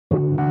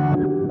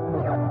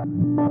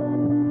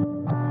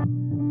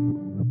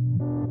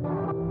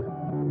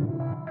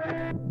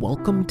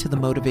Welcome to The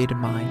Motivated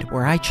Mind,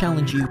 where I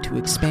challenge you to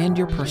expand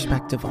your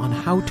perspective on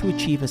how to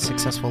achieve a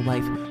successful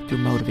life through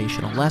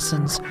motivational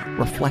lessons,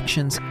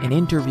 reflections, and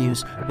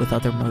interviews with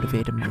other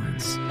motivated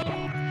minds.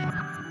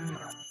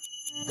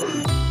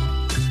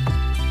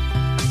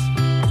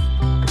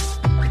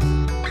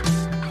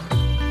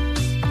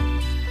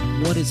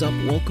 What is up?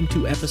 Welcome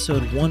to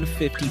episode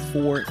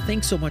 154.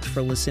 Thanks so much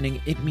for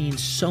listening. It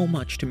means so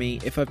much to me.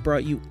 If I've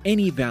brought you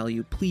any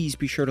value, please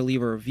be sure to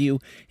leave a review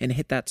and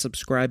hit that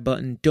subscribe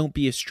button. Don't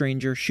be a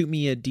stranger. Shoot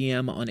me a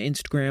DM on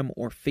Instagram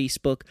or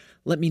Facebook.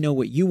 Let me know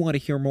what you want to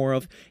hear more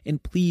of,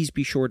 and please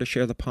be sure to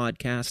share the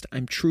podcast.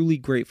 I'm truly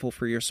grateful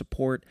for your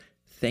support.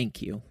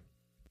 Thank you.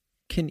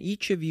 Can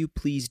each of you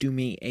please do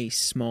me a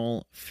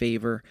small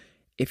favor?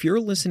 If you're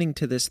listening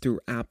to this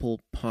through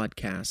Apple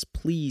Podcasts,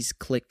 please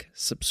click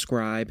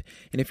subscribe.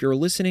 And if you're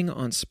listening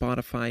on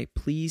Spotify,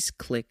 please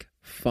click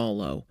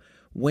follow.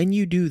 When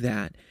you do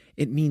that,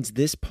 it means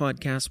this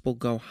podcast will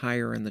go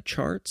higher in the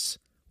charts,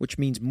 which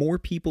means more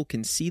people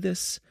can see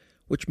this,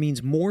 which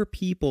means more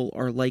people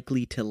are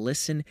likely to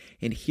listen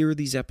and hear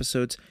these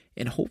episodes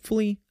and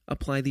hopefully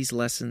apply these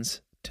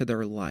lessons to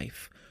their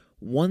life.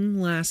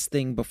 One last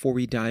thing before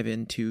we dive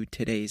into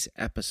today's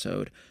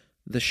episode,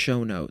 the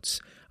show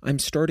notes. I'm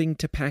starting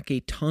to pack a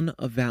ton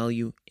of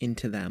value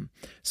into them,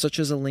 such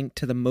as a link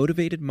to the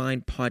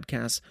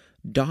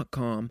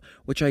motivatedmindpodcast.com,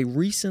 which I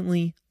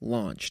recently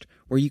launched,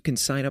 where you can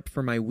sign up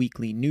for my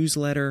weekly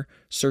newsletter,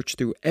 search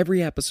through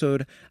every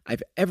episode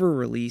I've ever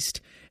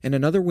released, and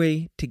another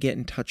way to get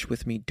in touch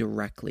with me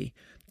directly.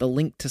 The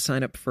link to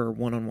sign up for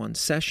one-on-one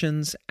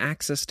sessions,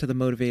 access to the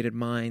Motivated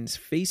Minds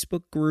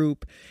Facebook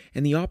group,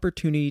 and the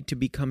opportunity to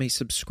become a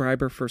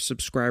subscriber for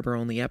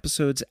subscriber-only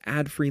episodes,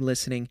 ad-free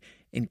listening,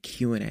 and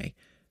Q&A.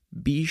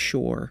 Be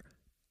sure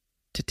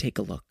to take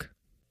a look.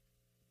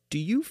 Do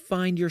you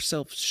find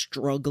yourself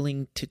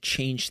struggling to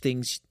change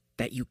things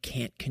that you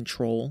can't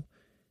control?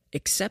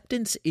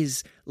 Acceptance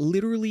is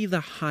literally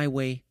the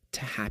highway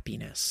to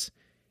happiness.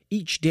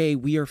 Each day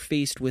we are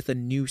faced with a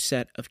new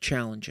set of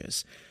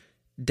challenges.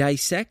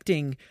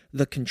 Dissecting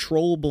the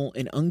controllable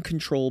and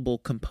uncontrollable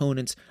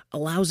components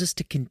allows us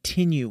to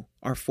continue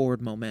our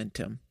forward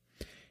momentum.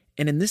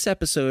 And in this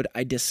episode,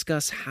 I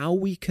discuss how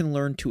we can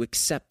learn to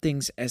accept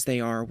things as they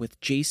are with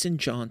Jason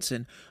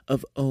Johnson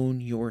of Own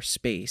Your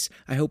Space.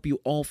 I hope you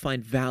all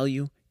find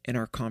value in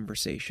our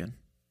conversation.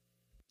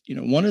 You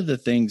know, one of the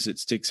things that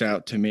sticks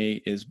out to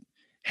me is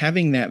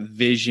having that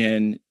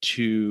vision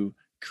to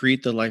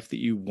create the life that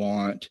you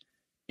want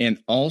and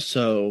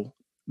also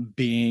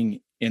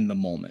being in the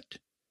moment.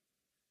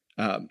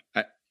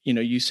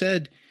 You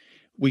said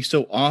we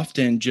so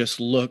often just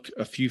look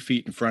a few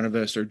feet in front of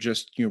us, or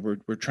just, we're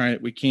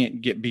trying, we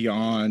can't get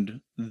beyond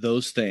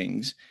those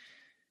things.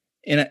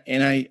 And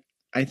I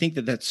think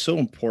that that's so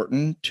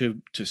important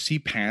to see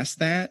past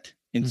that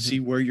and see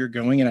where you're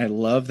going. And I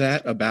love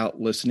that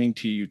about listening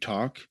to you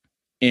talk.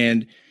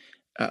 And,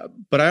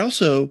 but I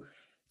also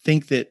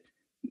think that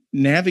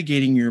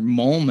navigating your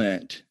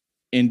moment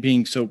and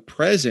being so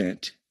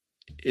present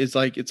is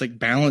it's like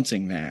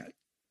balancing that,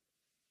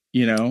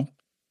 100%.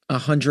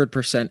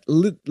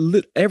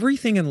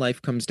 Everything in life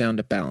comes down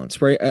to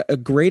balance, right? A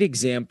great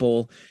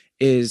example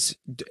is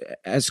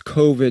as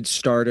COVID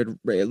started,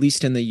 at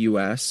least in the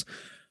US,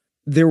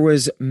 there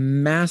was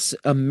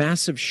a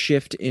massive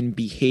shift in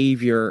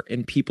behavior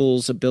and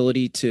people's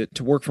ability to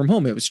work from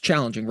home. It was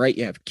challenging, right?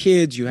 You have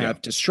kids, you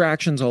have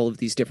distractions, all of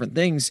these different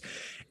things.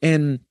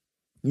 And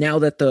now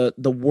that the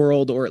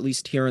world, or at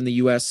least here in the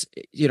US,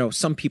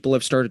 some people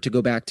have started to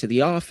go back to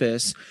the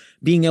office,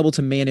 being able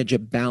to manage a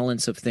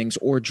balance of things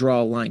or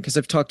draw a line. Because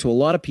I've talked to a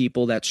lot of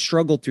people that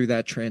struggled through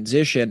that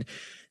transition,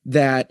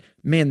 that,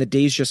 man, the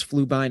days just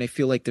flew by and I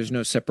feel like there's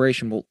no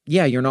separation. Well,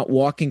 yeah, you're not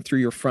walking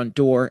through your front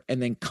door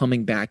and then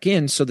coming back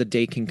in, so the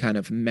day can kind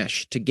of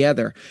mesh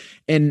together.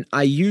 And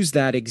I use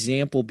that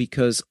example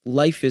because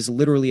life is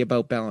literally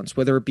about balance,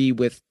 whether it be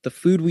with the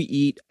food we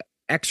eat,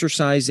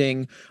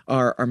 exercising,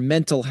 our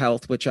mental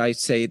health, which I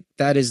say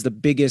that is the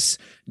biggest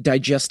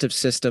digestive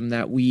system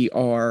that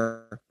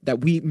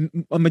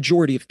a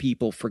majority of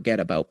people forget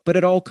about. But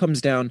it all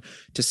comes down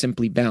to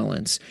simply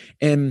balance.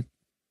 And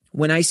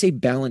when I say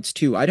balance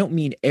too, I don't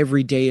mean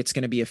every day it's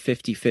going to be a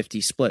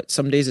 50-50 split.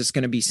 Some days it's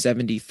going to be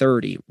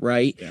 70-30,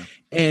 right? Yeah.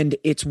 And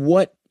it's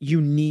what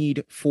you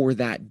need for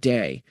that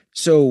day.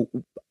 So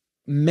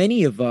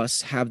many of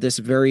us have this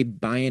very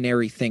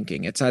binary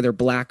thinking. It's either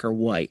black or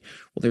white.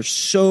 Well, there's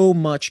so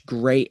much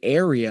gray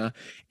area,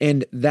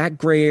 and that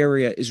gray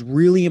area is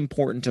really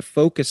important to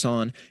focus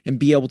on and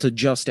be able to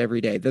adjust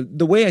every day.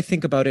 The way I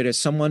think about it is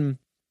someone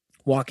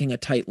walking a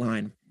tight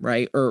line,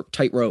 right? Or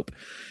tightrope.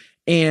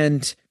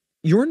 And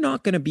you're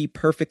not going to be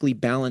perfectly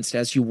balanced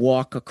as you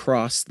walk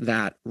across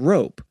that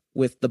rope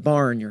with the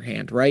bar in your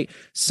hand, right?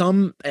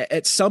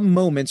 At some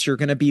moments you're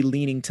going to be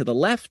leaning to the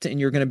left and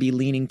you're going to be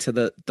leaning to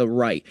the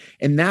right.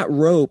 And that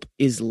rope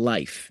is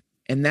life.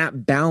 And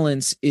that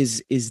balance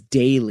is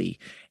daily.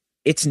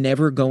 it's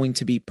never going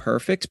to be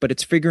perfect, but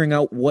it's figuring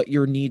out what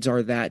your needs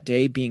are that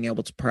day, being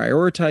able to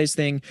prioritize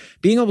things,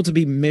 being able to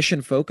be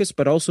mission focused,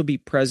 but also be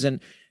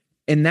present.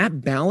 And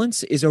that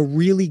balance is a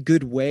really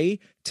good way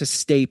to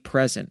stay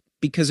present.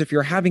 Because if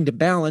you're having to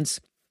balance,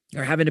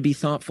 you're having to be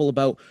thoughtful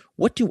about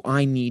what do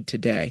I need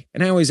today?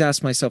 And I always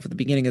ask myself at the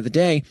beginning of the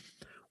day,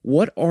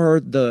 what are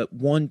the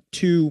 1,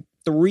 2,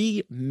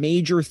 3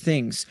 major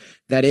things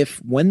that if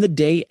when the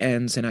day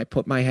ends and I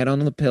put my head on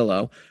the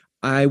pillow,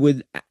 I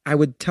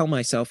would tell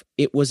myself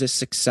it was a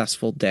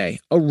successful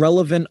day,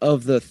 irrelevant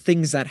of the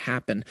things that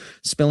happen,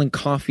 spilling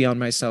coffee on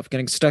myself,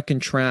 getting stuck in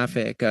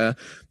traffic,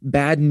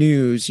 bad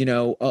news,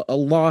 a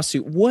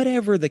lawsuit,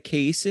 whatever the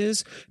case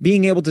is.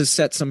 Being able to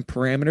set some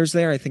parameters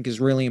there, I think,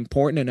 is really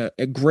important and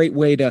a great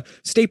way to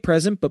stay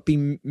present but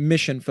be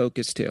mission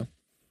focused too.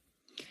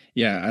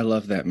 Yeah, I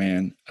love that,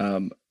 man.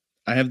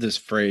 I have this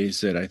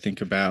phrase that I think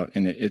about,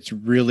 and it's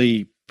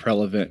really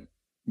relevant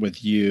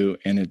with you,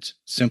 and it's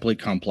simply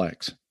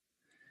complex.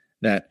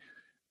 That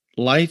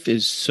life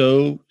is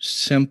so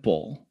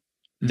simple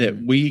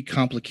that we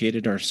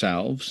complicated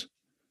ourselves,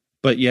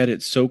 but yet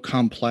it's so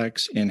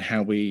complex in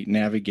how we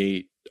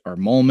navigate our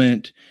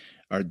moment,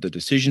 the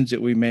decisions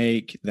that we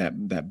make,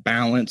 that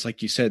balance.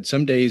 Like you said,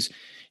 some days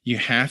you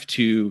have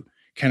to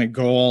kind of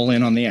go all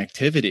in on the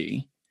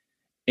activity,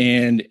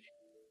 and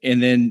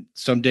then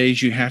some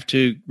days you have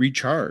to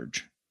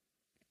recharge.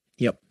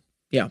 Yep.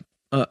 Yeah.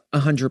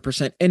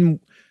 100%. And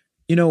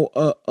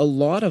a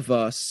lot of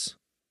us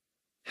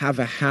have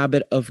a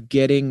habit of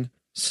getting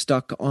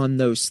stuck on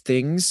those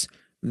things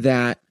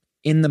that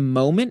in the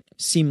moment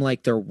seem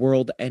like they're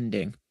world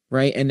ending,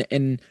 right?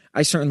 And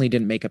I certainly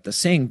didn't make up the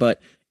saying,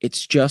 but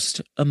it's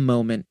just a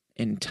moment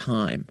in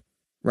time,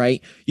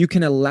 right? You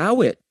can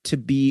allow it to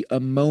be a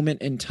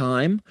moment in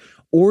time,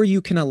 or you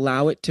can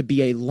allow it to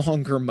be a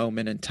longer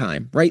moment in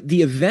time, right?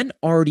 The event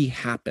already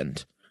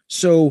happened.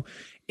 So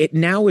it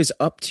now is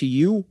up to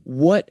you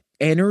what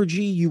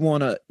energy you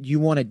want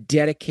to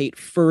dedicate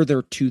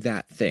further to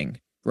that thing,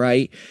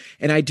 right?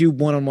 And I do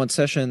one-on-one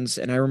sessions,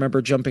 and I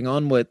remember jumping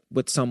on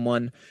with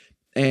someone,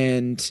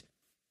 and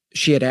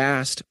she had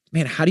asked,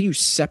 man, how do you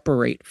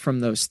separate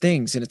from those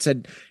things? And it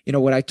said,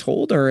 what I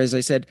told her is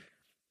I said,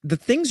 the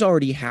things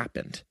already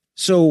happened.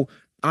 So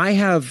I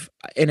have,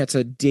 and it's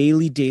a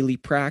daily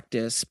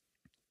practice,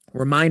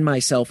 remind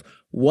myself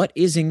what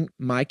is in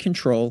my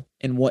control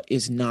and what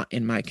is not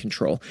in my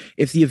control.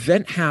 If the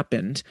event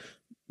happened,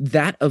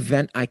 that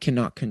event I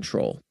cannot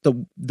control.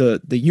 The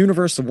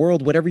universe, the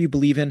world, whatever you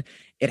believe in,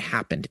 it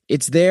happened.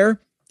 It's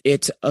there.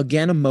 It's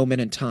again a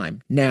moment in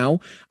time.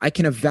 Now I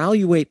can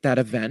evaluate that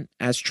event,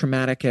 as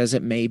traumatic as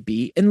it may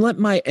be, and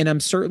I'm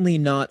certainly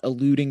not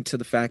alluding to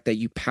the fact that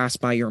you pass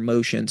by your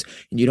emotions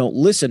and you don't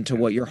listen to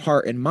what your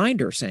heart and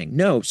mind are saying.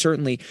 No,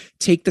 certainly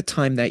take the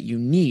time that you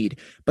need.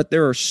 But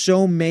there are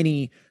so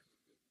many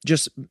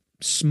just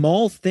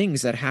small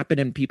things that happen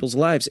in people's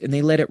lives, and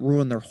they let it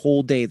ruin their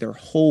whole day, their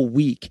whole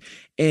week.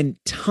 And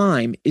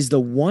time is the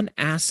one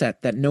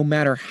asset that no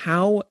matter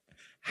how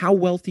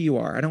wealthy you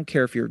are, I don't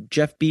care if you're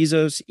Jeff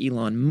Bezos,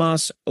 Elon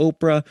Musk,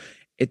 Oprah,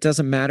 it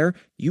doesn't matter.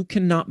 You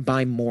cannot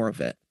buy more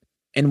of it.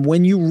 And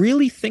when you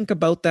really think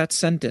about that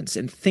sentence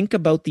and think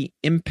about the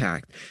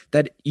impact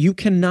that you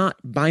cannot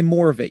buy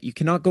more of it, you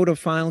cannot go to a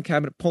filing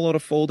cabinet, pull out a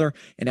folder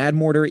and add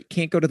more to it. You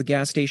can't go to the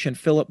gas station,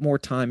 fill up more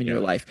time in your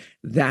life.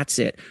 That's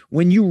it.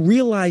 When you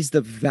realize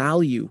the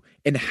value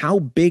and how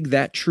big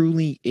that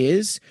truly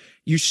is,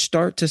 you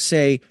start to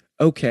say,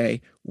 okay,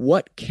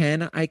 what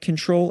can I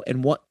control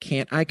and what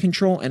can't I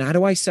control? And how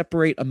do I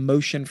separate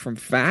emotion from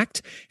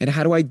fact? And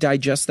how do I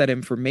digest that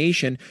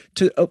information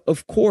to,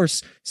 of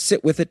course,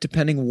 sit with it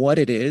depending what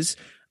it is,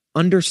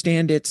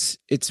 understand its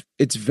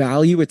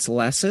value, its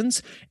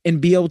lessons,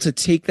 and be able to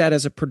take that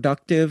as a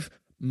productive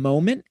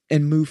moment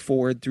and move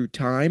forward through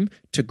time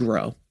to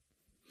grow.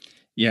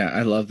 Yeah,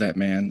 I love that,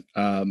 man.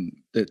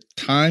 That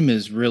time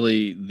is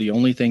really the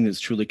only thing that's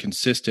truly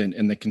consistent,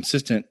 and the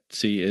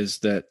consistency is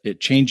that it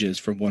changes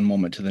from one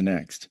moment to the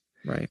next.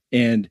 Right.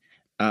 And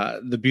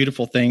the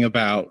beautiful thing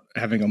about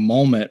having a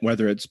moment,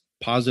 whether it's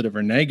positive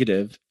or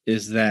negative,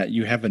 is that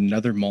you have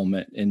another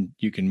moment and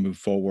you can move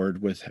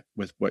forward with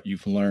what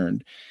you've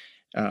learned.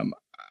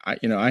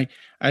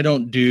 I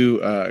don't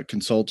do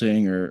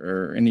consulting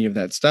or any of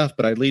that stuff,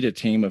 but I lead a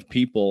team of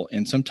people,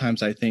 and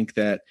sometimes I think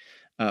that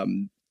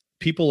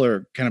people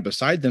are kind of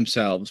beside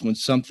themselves when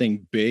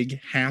something big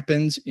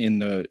happens in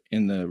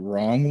the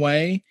wrong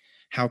way,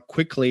 how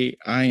quickly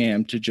I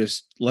am to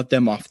just let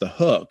them off the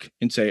hook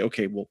and say,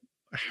 okay, well,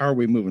 how are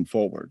we moving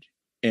forward?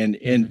 And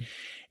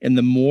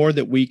the more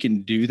that we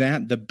can do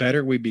that, the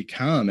better we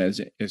become as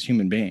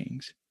human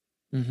beings.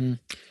 Mm-hmm.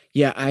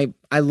 Yeah,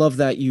 I love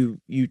that you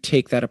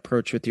take that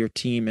approach with your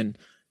team, and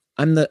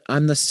I'm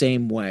the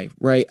same way,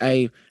 right?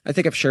 I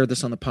think I've shared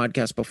this on the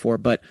podcast before,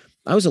 but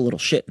I was a little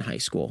shit in high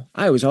school.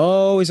 I was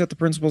always at the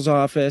principal's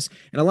office,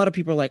 and a lot of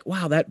people are like,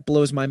 wow, that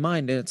blows my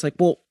mind. And it's like,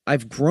 well,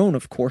 I've grown,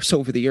 of course,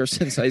 over the years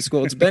since high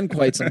school. It's been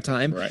quite some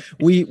time. Right.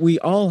 We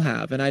all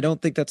have, and I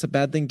don't think that's a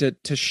bad thing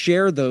to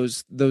share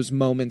those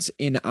moments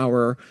in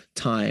our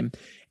time.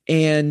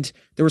 And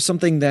there was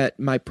something that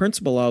my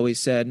principal always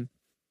said,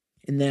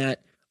 in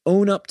that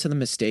own up to the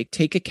mistake,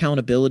 take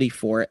accountability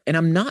for it. And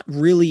I'm not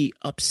really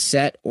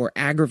upset or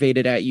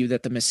aggravated at you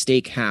that the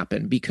mistake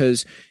happened,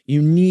 because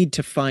you need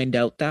to find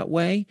out that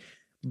way,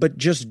 but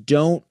just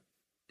don't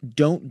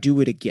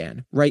do it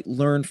again, right?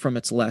 Learn from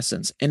its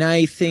lessons. And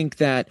I think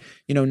that,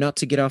 not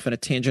to get off on a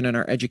tangent on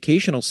our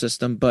educational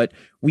system, but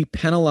we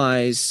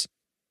penalize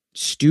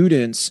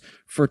students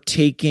for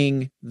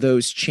taking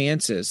those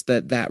chances,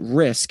 that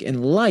risk.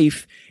 And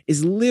life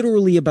is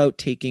literally about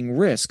taking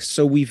risks.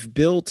 So we've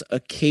built a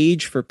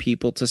cage for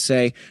people to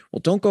say, well,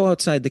 don't go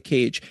outside the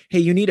cage. Hey,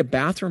 you need a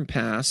bathroom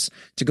pass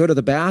to go to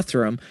the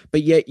bathroom,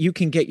 but yet you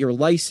can get your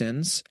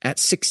license at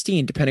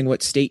 16, depending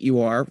what state you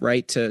are,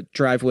 right, to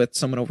drive with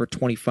someone over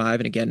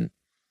 25. And again,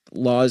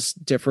 laws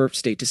differ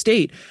state to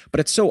state, but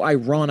it's so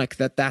ironic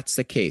that that's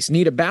the case.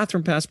 Need a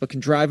bathroom pass, but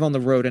can drive on the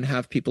road and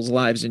have people's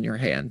lives in your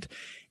hand.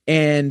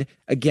 And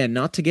again,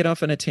 not to get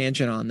off on a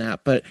tangent on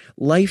that, but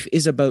life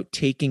is about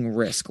taking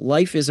risk.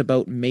 Life is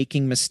about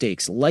making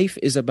mistakes. Life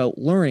is about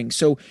learning.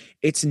 So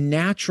it's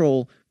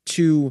natural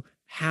to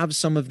have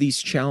some of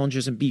these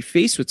challenges and be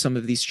faced with some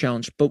of these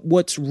challenges. But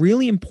what's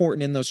really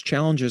important in those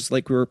challenges,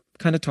 like we were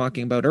kind of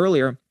talking about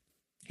earlier,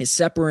 is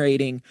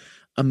separating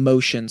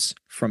emotions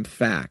from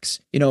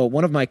facts.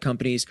 One of my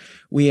companies,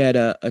 we had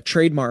a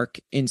trademark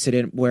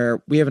incident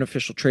where we have an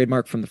official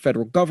trademark from the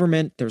federal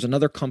government. There's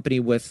another company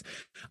with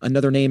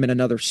another name in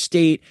another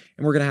state,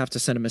 and we're going to have to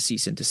send them a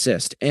cease and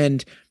desist.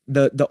 And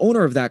the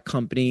owner of that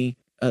company,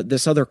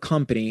 this other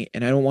company,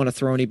 and I don't want to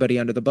throw anybody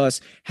under the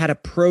bus, had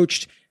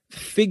approached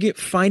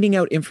finding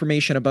out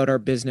information about our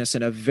business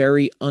in a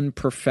very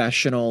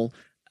unprofessional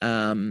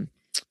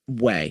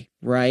way,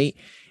 right?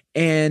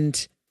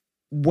 And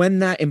when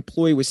that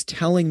employee was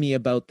telling me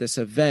about this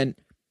event,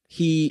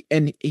 he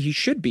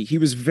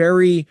was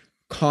very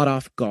caught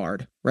off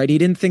guard, right? He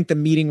didn't think the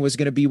meeting was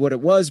going to be what it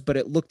was, but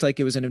it looked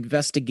like it was an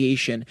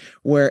investigation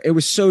where it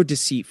was so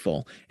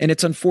deceitful. And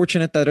it's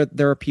unfortunate that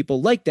there are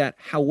people like that.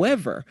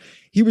 However,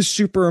 he was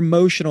super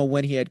emotional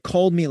when he had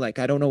called me, like,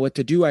 I don't know what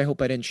to do. I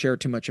hope I didn't share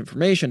too much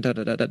information,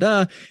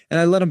 And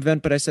I let him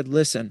vent, but I said,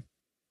 listen,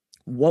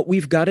 what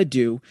we've got to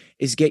do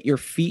is get your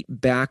feet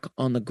back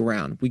on the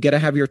ground. We got to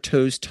have your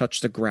toes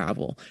touch the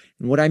gravel.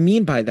 And what I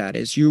mean by that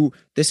is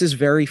this is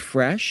very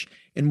fresh.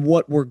 And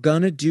what we're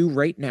going to do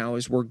right now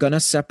is we're going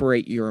to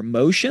separate your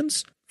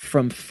emotions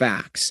from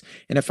facts.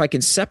 And if I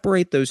can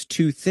separate those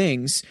two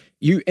things,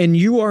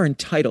 you are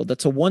entitled.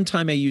 That's a one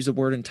time I use the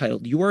word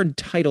entitled. You are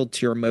entitled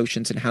to your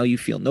emotions and how you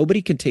feel.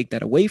 Nobody can take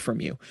that away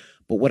from you.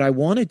 But what I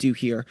want to do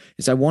here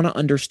is I want to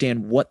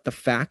understand what the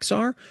facts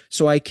are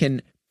so I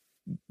can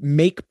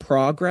make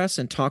progress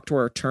and talk to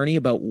our attorney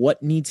about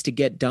what needs to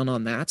get done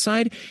on that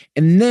side.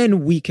 And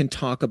then we can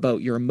talk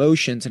about your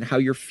emotions and how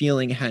you're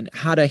feeling and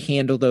how to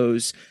handle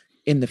those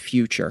in the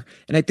future.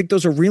 And I think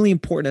those are really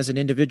important as an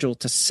individual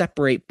to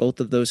separate both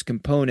of those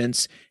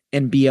components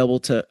and be able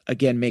to,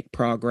 again, make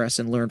progress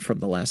and learn from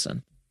the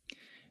lesson.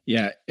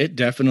 Yeah, it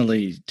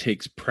definitely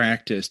takes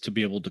practice to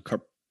be able to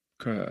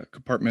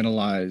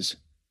compartmentalize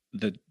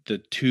the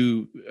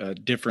two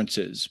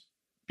differences.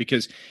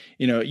 Because,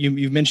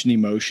 you've mentioned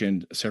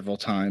emotion several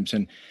times,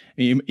 and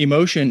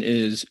emotion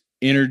is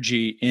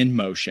energy in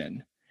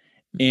motion,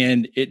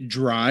 and it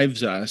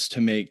drives us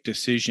to make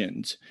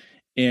decisions.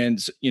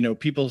 And,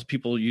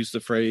 people use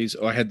the phrase,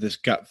 oh, I had this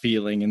gut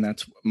feeling, and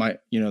that's my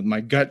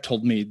gut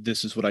told me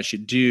this is what I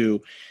should do.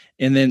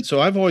 And then,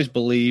 so I've always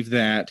believed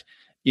that,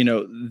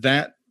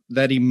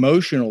 that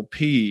emotional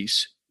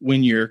piece,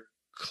 when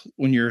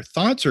your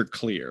thoughts are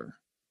clear,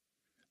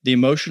 the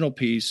emotional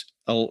piece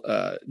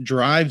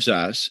drives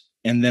us,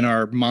 and then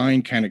our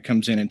mind kind of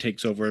comes in and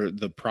takes over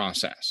the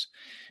process.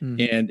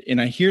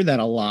 And I hear that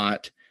a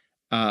lot.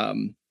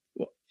 In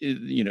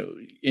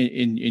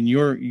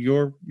your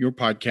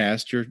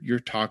podcast, you're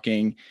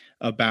talking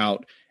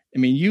about,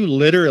 you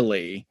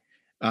literally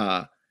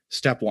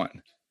step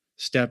 1,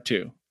 step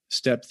 2,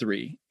 step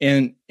 3,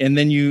 and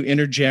then you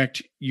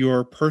interject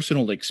your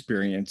personal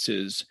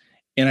experiences.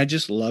 And I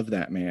just love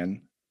that,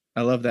 man.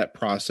 I love that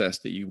process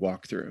that you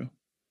walk through.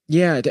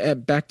 Yeah,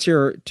 back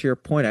to your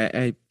point,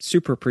 I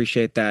super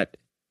appreciate that.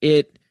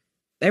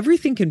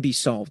 Everything can be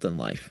solved in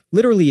life,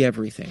 literally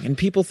everything. And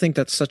people think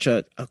that's such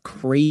a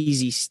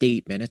crazy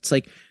statement. It's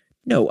like,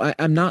 no,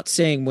 I'm not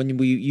saying when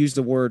we use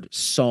the word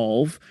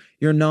solve,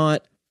 you're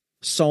not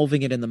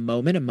solving it in the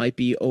moment. It might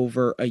be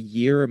over a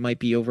year, it might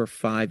be over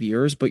 5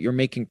 years, but you're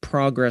making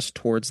progress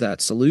towards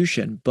that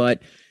solution.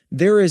 But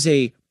there is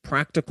a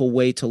practical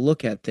way to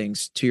look at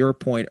things, to your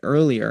point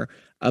earlier,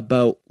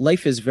 about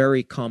life is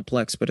very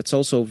complex, but it's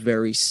also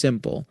very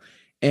simple.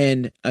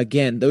 And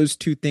again, those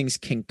two things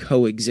can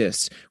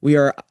coexist. We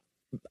are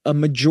a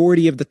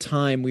majority of the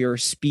time, we are a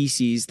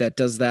species that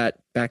does that,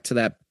 back to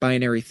that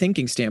binary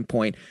thinking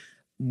standpoint,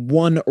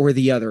 one or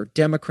the other,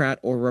 Democrat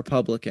or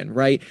Republican,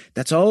 right?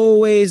 That's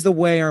always the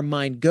way our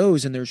mind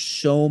goes. And there's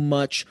so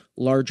much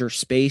larger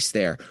space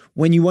there.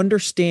 When you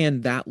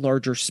understand that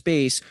larger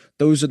space,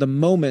 those are the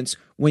moments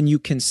when you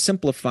can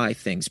simplify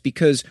things,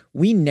 because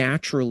we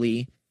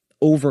naturally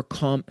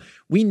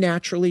we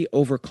naturally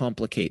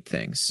overcomplicate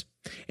things.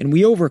 And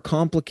we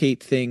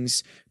overcomplicate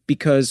things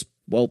because,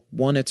 well,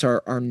 one, it's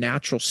our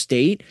natural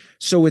state.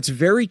 So it's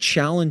very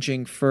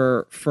challenging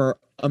for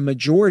a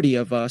majority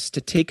of us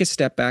to take a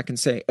step back and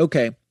say,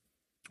 okay,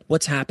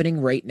 what's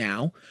happening right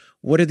now?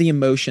 What are the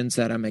emotions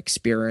that I'm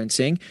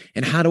experiencing?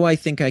 And how do I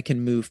think I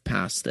can move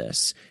past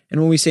this? And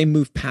when we say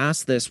move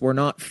past this, we're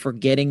not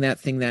forgetting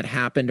that thing that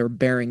happened or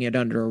burying it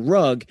under a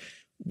rug,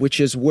 which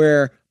is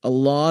where a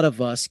lot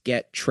of us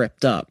get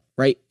tripped up,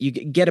 right? You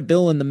get a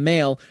bill in the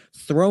mail,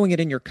 throwing it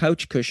in your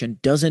couch cushion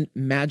doesn't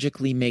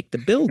magically make the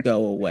bill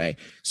go away.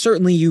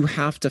 Certainly you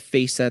have to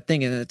face that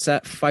thing. And it's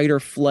that fight or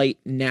flight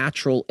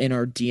natural in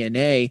our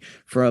DNA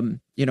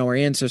from, our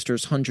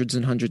ancestors hundreds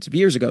and hundreds of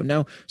years ago.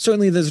 Now,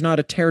 certainly there's not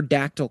a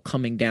pterodactyl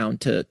coming down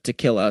to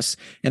kill us.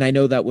 And I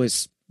know that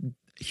was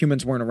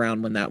humans weren't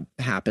around when that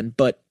happened,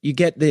 but you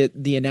get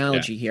the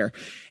analogy here.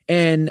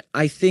 And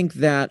I think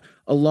that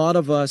a lot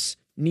of us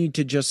need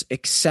to just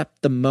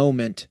accept the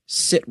moment,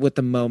 sit with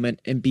the moment,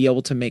 and be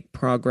able to make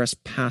progress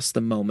past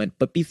the moment,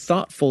 but be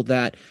thoughtful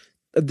that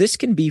this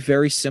can be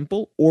very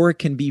simple or it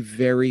can be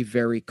very,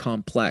 very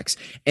complex.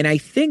 And I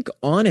think,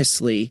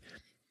 honestly,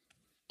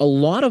 a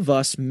lot of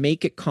us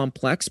make it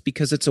complex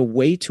because it's a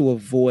way to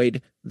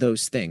avoid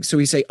those things. So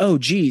we say, oh,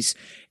 geez,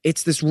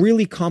 it's this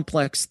really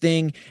complex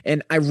thing,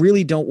 and I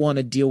really don't want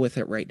to deal with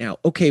it right now.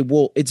 Okay,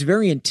 well, it's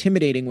very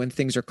intimidating when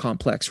things are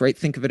complex, right?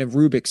 Think of it in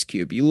Rubik's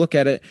Cube. You look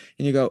at it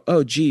and you go,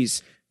 oh,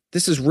 geez,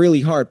 this is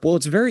really hard. Well,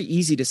 it's very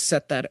easy to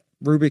set that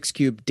Rubik's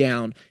Cube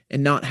down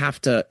and not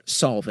have to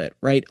solve it,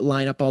 right?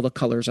 Line up all the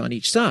colors on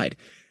each side.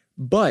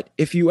 But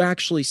if you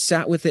actually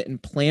sat with it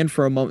and planned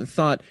for a moment and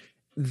thought,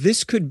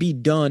 this could be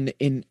done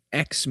in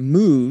X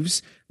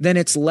moves, then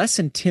it's less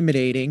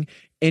intimidating,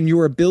 and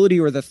your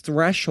ability or the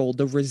threshold,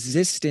 the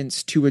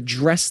resistance to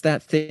address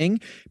that thing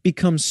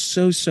becomes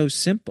so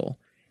simple.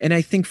 And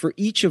I think for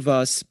each of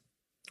us,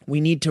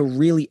 we need to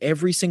really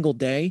every single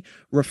day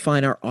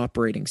refine our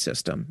operating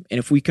system. And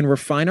if we can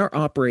refine our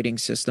operating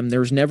system,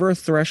 there's never a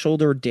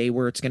threshold or a day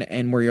where it's going to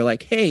end where you're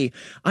like, hey,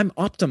 I'm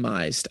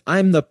optimized.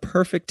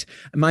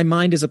 My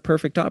mind is a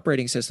perfect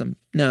operating system.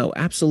 No,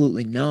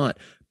 absolutely not.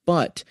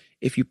 But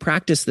if you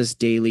practice this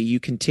daily, you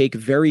can take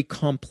very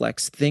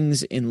complex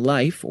things in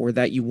life or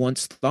that you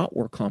once thought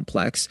were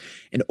complex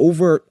and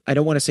I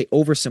don't want to say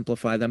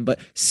oversimplify them, but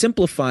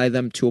simplify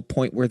them to a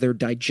point where they're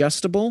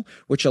digestible,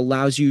 which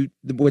allows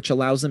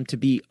them to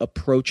be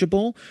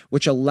approachable,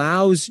 which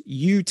allows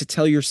you to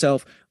tell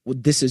yourself, well,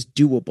 this is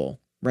doable,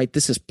 right?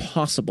 This is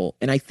possible.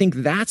 And I think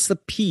that's the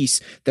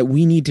piece that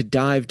we need to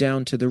dive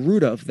down to the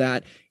root of,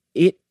 that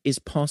it is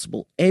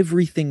possible.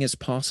 Everything is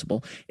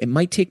possible. It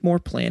might take more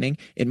planning.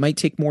 It might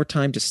take more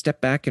time to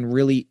step back and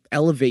really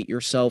elevate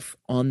yourself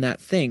on that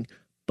thing,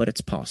 but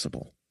it's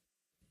possible.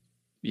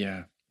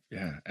 Yeah,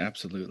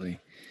 absolutely.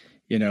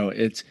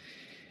 It's,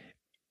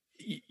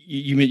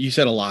 you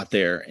said a lot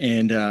there.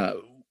 And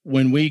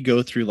when we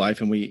go through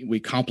life and we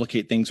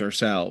complicate things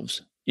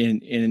ourselves,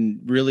 and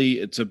really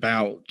it's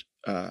about,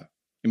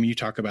 you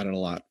talk about it a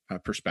lot,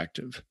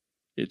 perspective.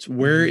 It's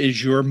where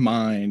is your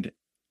mind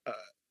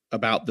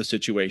about the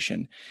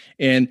situation.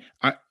 And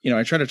I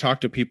try to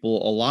talk to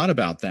people a lot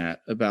about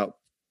that, about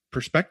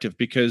perspective,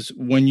 because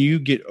when you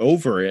get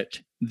over it,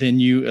 then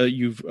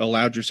you've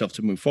allowed yourself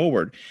to move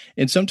forward.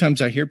 And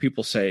sometimes I hear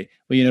people say,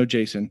 well,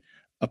 Jason,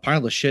 a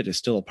pile of shit is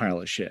still a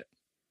pile of shit.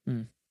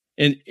 And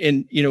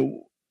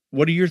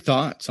what are your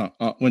thoughts on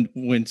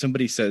when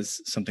somebody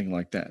says something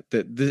like that,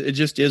 it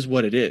just is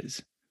what it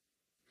is?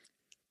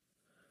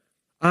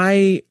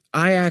 I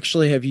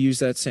actually have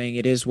used that saying,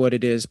 it is what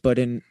it is, but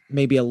in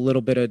maybe a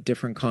little bit of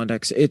different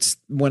context. It's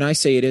when I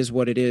say it is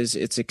what it is,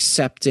 it's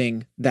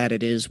accepting that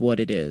it is what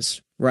it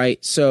is,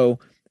 right? So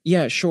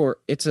yeah, sure,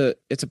 it's a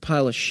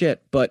pile of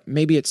shit, but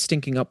maybe it's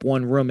stinking up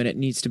one room and it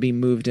needs to be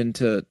moved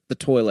into the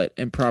toilet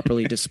and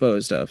properly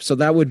disposed of. So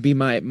that would be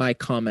my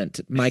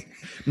comment,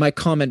 my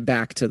comment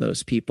back to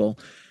those people.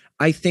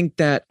 I think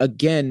that,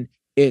 again,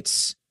 it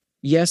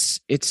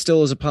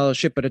still is a pile of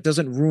shit, but it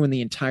doesn't ruin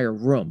the entire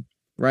room.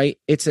 Right.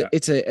 It's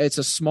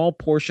a small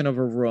portion of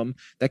a room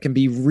that can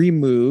be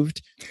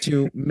removed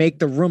to make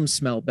the room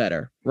smell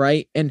better.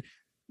 Right. And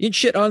you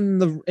shit in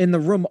the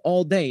room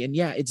all day, and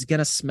yeah, it's going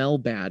to smell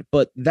bad,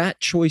 but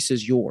that choice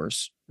is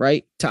yours,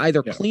 right? To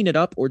either clean it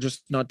up or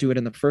just not do it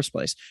in the first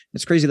place.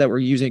 It's crazy that we're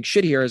using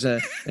shit here as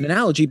an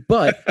analogy,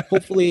 but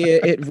hopefully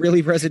it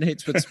really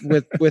resonates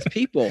with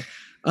people.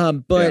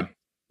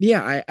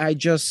 I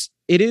just,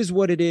 it is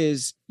what it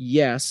is,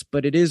 yes,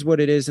 but it is what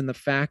it is in the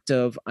fact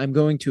of I'm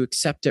going to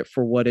accept it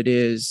for what it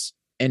is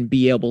and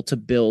be able to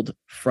build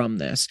from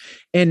this.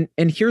 And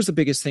here's the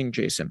biggest thing,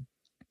 Jason.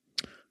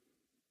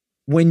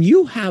 When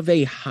you have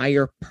a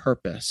higher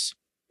purpose,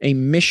 a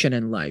mission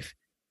in life,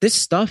 this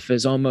stuff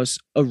is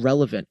almost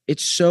irrelevant. I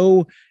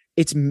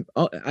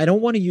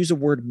don't want to use a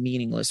word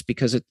meaningless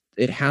because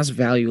it has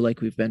value,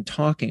 like we've been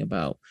talking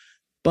about.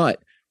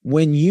 But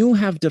when you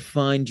have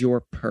defined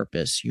your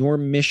purpose, your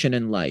mission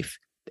in life,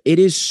 it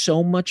is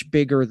so much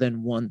bigger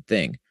than one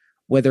thing,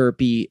 whether it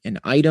be an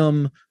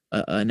item,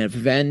 an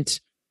event,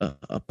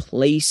 a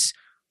place,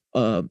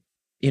 a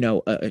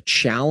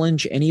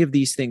challenge, any of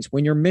these things,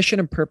 when you're mission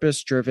and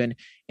purpose driven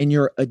and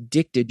you're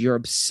addicted, you're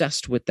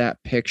obsessed with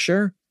that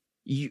picture,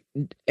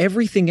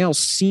 everything else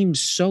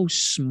seems so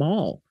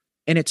small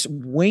and it's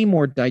way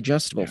more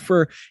digestible. Yeah.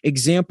 For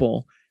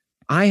example,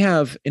 I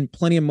have in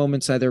plenty of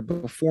moments, either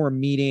before a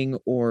meeting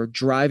or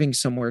driving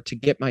somewhere to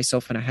get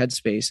myself in a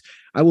headspace,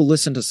 I will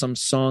listen to some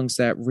songs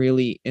that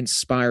really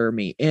inspire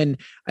me. And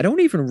I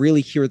don't even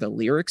really hear the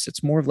lyrics.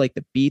 It's more of like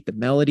the beat, the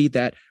melody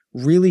that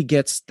really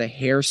gets the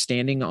hair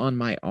standing on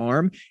my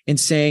arm and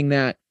saying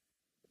that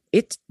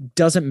it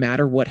doesn't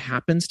matter what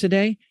happens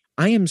today.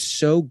 I am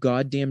so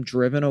goddamn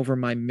driven over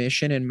my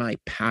mission and my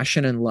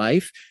passion in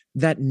life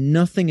that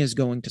nothing is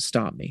going to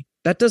stop me.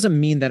 That doesn't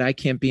mean that I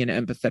can't be an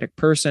empathetic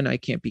person. I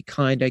can't be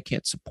kind. I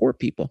can't support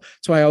people.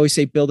 So I always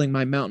say building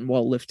my mountain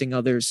while lifting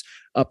others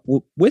up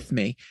with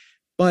me.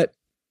 But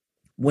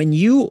when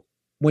you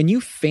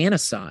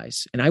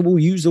fantasize, and I will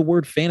use the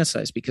word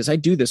fantasize because I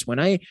do this, when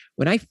I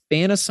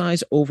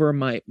fantasize over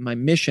my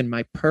mission,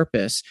 my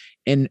purpose,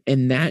 and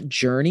that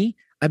journey,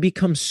 I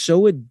become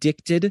so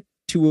addicted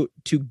to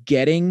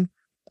getting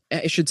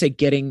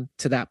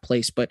to that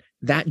place, but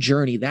that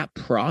journey, that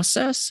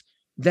process,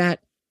 that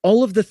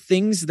all of the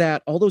things,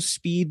 that all those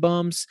speed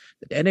bumps,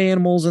 the dead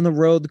animals in the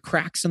road, the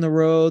cracks in the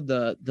road,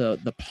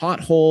 the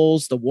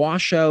potholes, the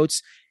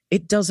washouts,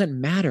 it doesn't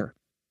matter.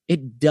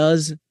 It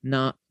does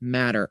not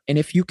matter. And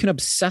if you can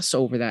obsess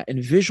over that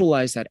and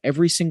visualize that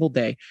every single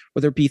day,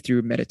 whether it be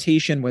through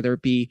meditation, whether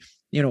it be,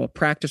 a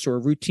practice or a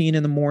routine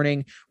in the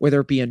morning, whether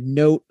it be a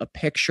note, a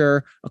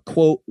picture, a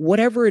quote,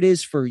 whatever it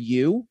is for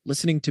you,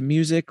 listening to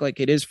music like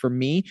it is for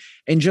me,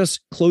 and just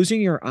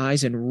closing your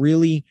eyes and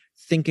really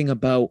thinking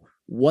about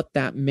what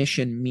that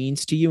mission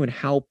means to you and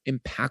how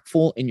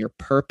impactful in your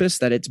purpose,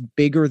 that it's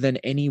bigger than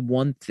any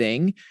one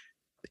thing,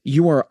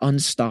 you are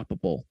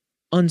unstoppable.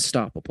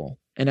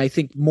 And I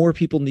think more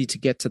people need to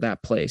get to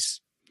that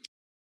place.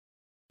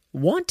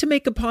 Want to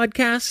make a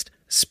podcast?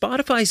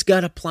 Spotify's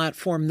got a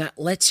platform that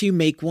lets you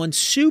make one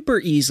super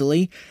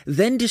easily,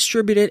 then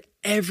distribute it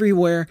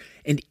everywhere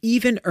and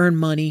even earn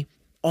money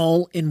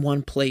all in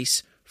one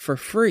place for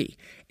free.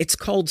 It's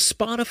called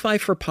Spotify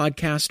for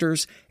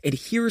Podcasters, and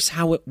here's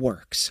how it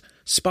works.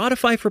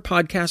 Spotify for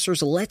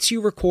Podcasters lets you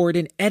record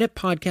and edit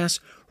podcasts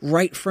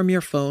right from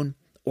your phone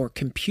or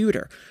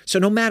computer. So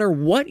no matter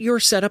what your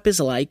setup is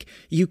like,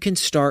 you can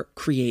start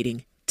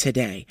creating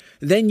today.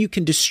 Then you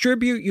can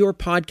distribute your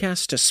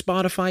podcast to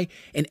Spotify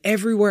and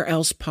everywhere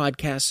else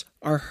podcasts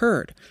are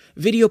heard.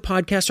 Video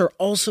podcasts are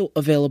also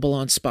available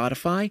on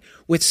Spotify.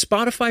 With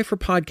Spotify for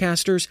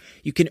Podcasters,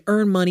 you can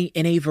earn money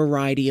in a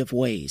variety of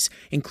ways,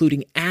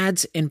 including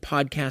ads and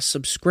podcast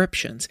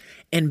subscriptions.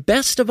 And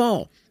best of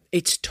all,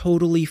 it's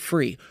totally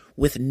free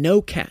with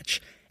no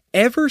catch.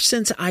 Ever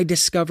since I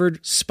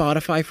discovered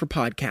Spotify for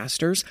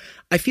Podcasters,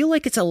 I feel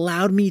like it's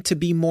allowed me to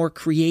be more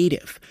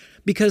creative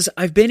because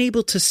I've been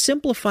able to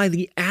simplify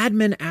the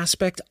admin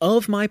aspect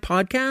of my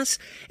podcast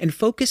and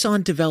focus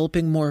on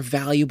developing more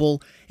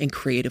valuable and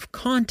creative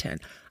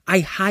content.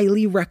 I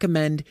highly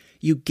recommend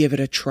you give it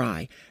a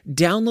try.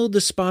 Download the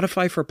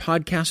Spotify for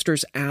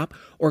Podcasters app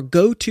or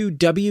go to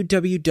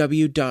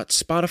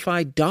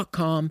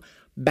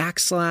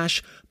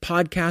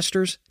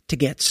www.spotify.com/podcasters to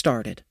get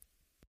started.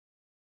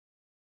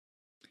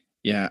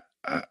 Yeah,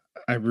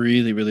 I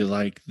really, really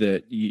like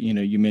that.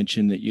 You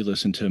mentioned that you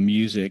listen to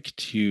music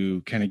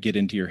to kind of get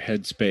into your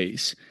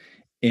headspace,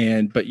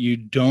 but you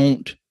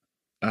don't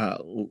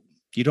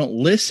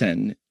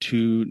listen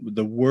to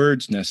the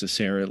words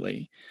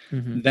necessarily.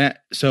 Mm-hmm.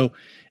 So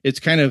it's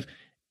kind of,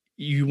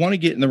 you want to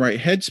get in the right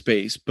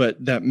headspace,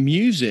 but that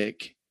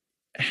music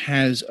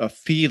has a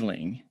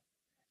feeling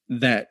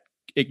that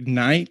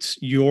ignites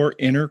your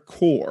inner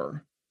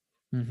core,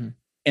 mm-hmm.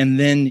 and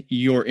then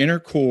your inner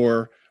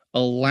core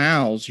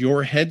allows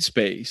your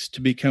headspace to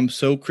become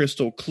so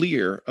crystal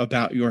clear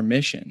about your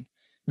mission.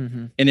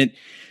 Mm-hmm.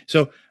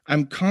 So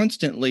I'm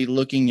constantly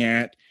looking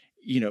at,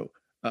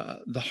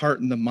 the heart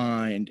and the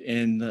mind,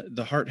 and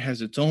the heart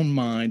has its own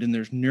mind, and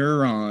there's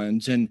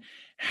neurons, and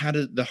how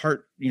does the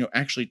heart,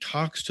 actually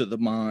talks to the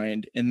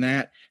mind, and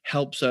that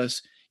helps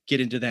us get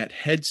into that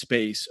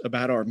headspace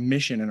about our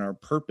mission and our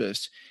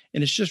purpose.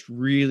 And it's just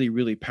really,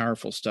 really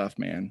powerful stuff,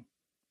 man.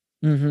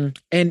 Mm-hmm.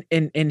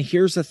 And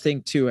here's the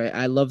thing too.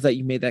 I love that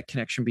you made that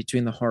connection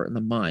between the heart and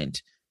the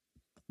mind.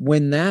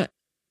 When the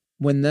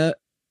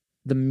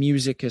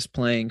music is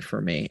playing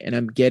for me and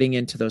I'm getting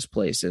into those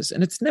places,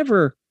 and it's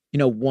never,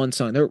 one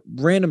song, they're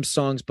random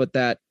songs, but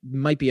that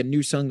might be a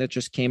new song that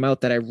just came out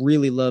that I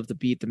really love the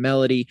beat, the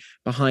melody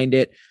behind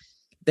it.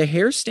 The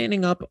hair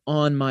standing up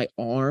on my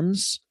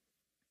arms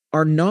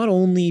are not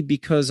only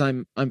because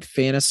I'm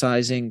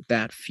fantasizing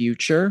that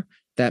future,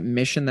 that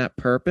mission, that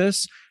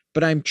purpose,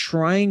 but I'm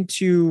trying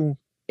to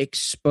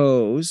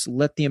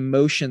let the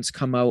emotions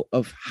come out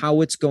of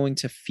how it's going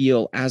to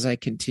feel as I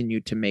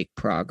continue to make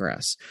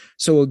progress.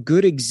 So a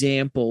good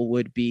example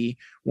would be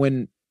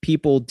when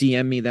people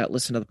DM me that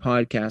listen to the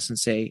podcast and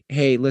say,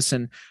 hey,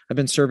 listen, I've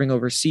been serving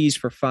overseas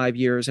for 5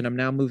 years and I'm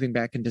now moving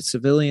back into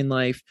civilian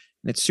life.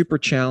 and it's super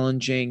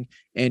challenging.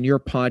 And your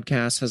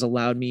podcast has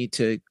allowed me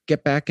to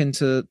get back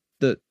into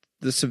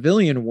the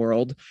civilian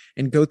world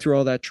and go through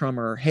all that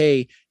trauma. Or,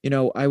 hey,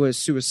 I was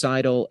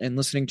suicidal, and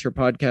listening to your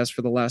podcast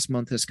for the last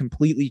month has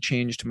completely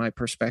changed my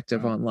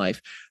perspective on life.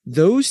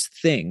 Those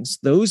things,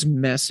 those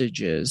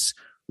messages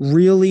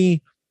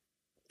really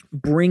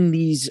bring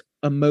these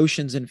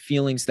emotions and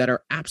feelings that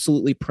are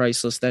absolutely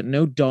priceless, that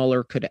no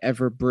dollar could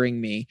ever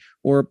bring me,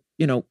 or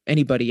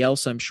anybody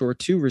else, I'm sure,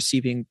 too,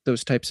 receiving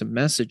those types of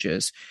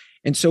messages.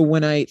 And so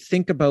when I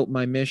think about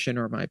my mission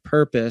or my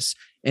purpose,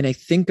 and I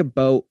think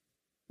about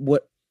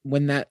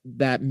when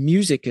that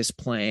music is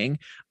playing,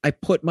 I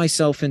put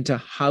myself into,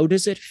 how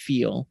does it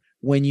feel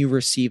when you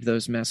receive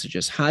those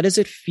messages? How does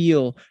it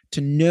feel to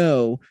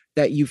know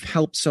that you've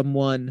helped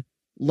someone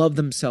love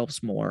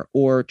themselves more,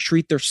 or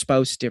treat their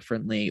spouse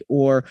differently,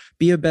 or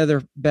be a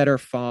better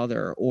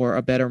father, or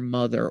a better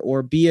mother,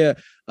 or be a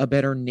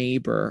better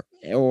neighbor,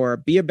 or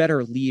be a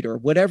better leader,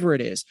 whatever it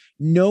is,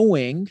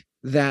 knowing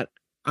that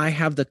I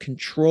have the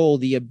control,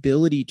 the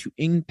ability to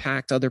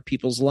impact other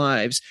people's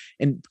lives,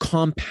 and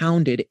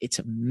compounded, it's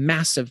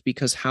massive,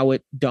 because how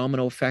it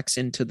domino effects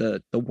into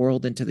the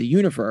world, into the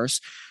universe.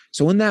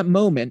 So in that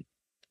moment,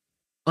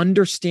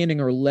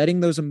 understanding or letting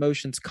those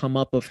emotions come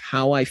up of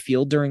how I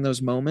feel during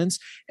those moments,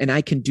 and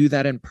I can do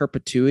that in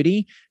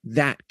perpetuity,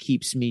 that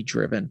keeps me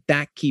driven.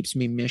 That keeps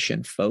me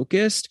mission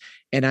focused.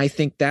 And I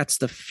think that's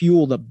the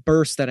fuel, the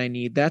burst that I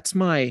need. That's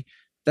my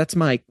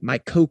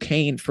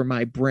cocaine for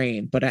my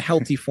brain, but a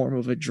healthy form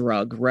of a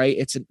drug, right?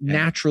 It's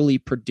naturally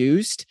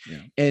produced.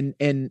 Yeah.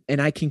 And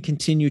I can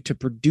continue to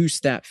produce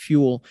that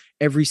fuel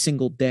every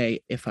single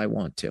day if I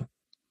want to.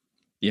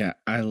 Yeah.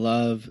 I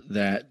love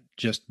that.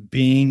 Just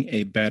being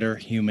a better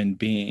human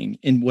being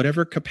in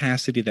whatever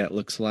capacity that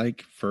looks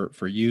like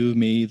for you,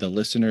 me, the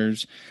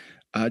listeners,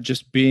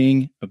 just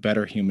being a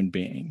better human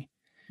being.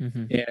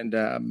 Mm-hmm.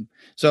 And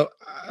so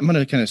I'm going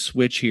to kind of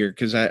switch here,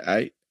 because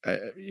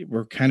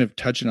we're kind of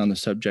touching on the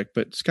subject,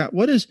 but Scott,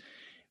 what is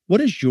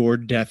your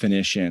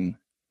definition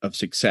of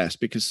success?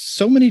 Because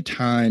so many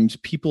times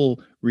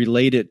people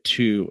relate it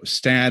to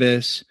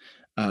status,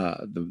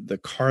 the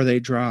car they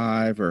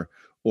drive,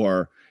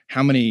 or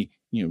how many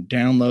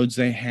downloads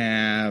they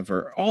have,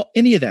 or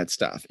any of that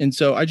stuff. And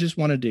so I just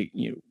wanted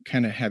to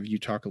kind of have you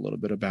talk a little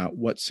bit about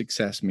what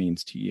success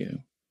means to you.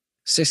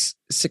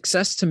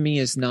 Success to me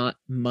is not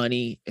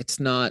money. It's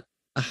not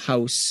a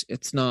house.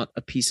 It's not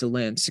a piece of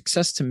land.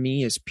 Success to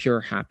me is pure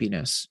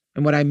happiness.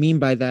 And what I mean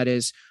by that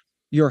is,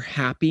 you're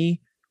happy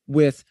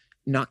with,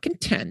 not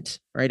content,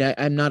 right?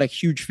 I'm not a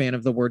huge fan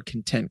of the word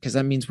content, because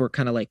that means we're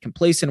kind of like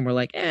complacent, and we're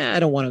like, I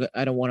don't want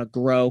to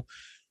grow.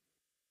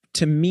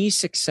 To me,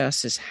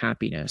 success is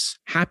happiness.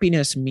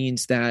 Happiness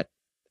means that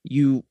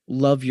you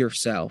love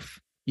yourself.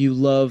 You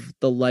love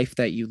the life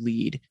that you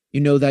lead. You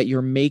know that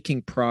you're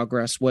making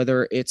progress,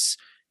 whether it's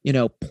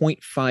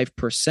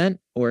 0.5%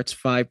 or it's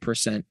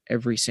 5%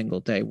 every single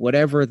day,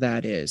 whatever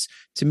that is.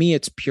 To me,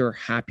 it's pure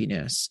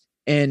happiness.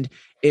 And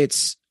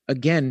it's,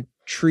 again,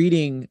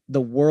 treating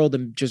the world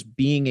and just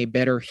being a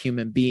better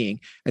human being.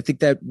 I think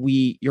that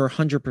you're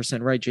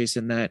 100% right,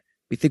 Jason, that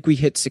we think we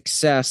hit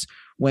success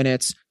when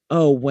it's,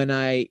 when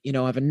I,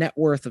 have a net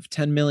worth of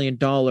 $10 million,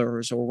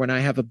 or when I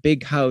have a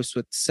big house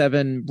with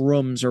 7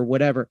 rooms or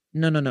whatever.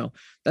 No.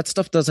 That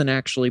stuff doesn't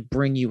actually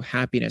bring you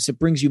happiness. It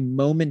brings you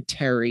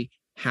momentary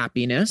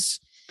happiness,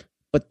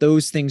 but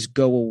those things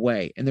go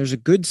away. And there's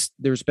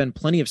been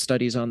plenty of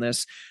studies on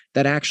this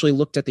that actually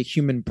looked at the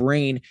human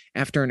brain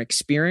after an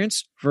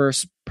experience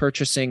versus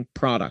purchasing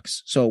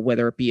products. So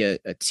whether it be a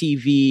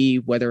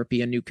TV, whether it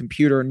be a new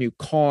computer, a new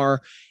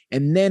car,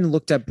 and then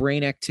looked at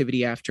brain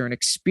activity after an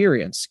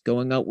experience,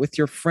 going out with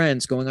your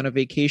friends, going on a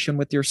vacation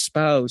with your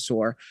spouse,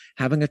 or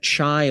having a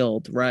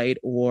child, right?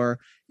 Or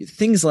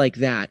things like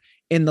that.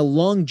 And the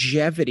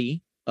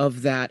longevity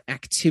of that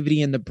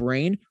activity in the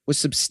brain was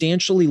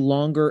substantially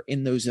longer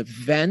in those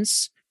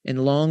events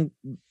and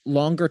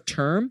longer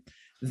term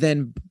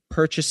than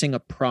purchasing a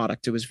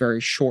product. It was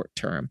very short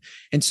term.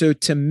 And so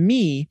to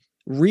me,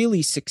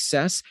 really,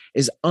 success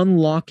is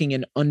unlocking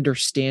and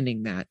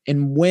understanding that.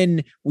 And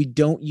when we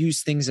don't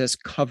use things as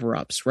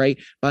cover-ups, right?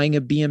 Buying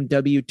a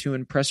BMW to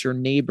impress your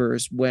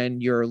neighbors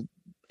when you're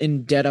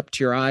in debt up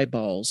to your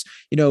eyeballs,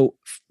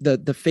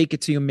 the fake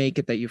it till you make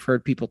it that you've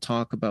heard people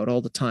talk about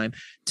all the time.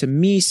 To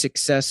me,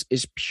 success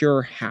is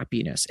pure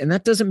happiness. And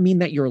that doesn't mean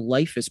that your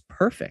life is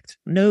perfect.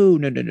 No.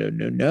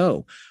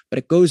 But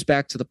it goes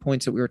back to the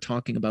points that we were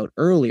talking about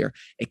earlier,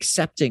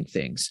 accepting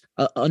things,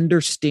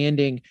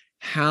 understanding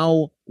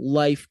how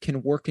life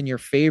can work in your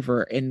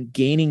favor, and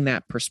gaining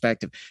that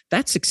perspective.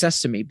 That's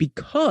success to me.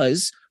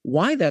 Because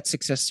why that's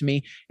success to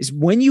me is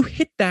when you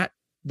hit that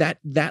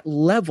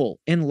level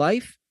in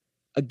life,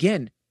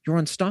 again, you're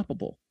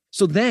unstoppable.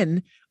 So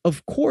then,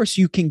 of course,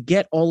 you can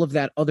get all of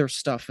that other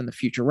stuff in the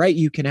future, right?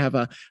 You can have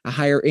a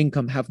higher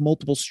income, have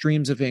multiple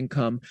streams of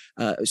income,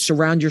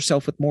 surround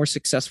yourself with more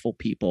successful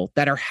people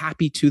that are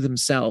happy to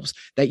themselves,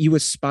 that you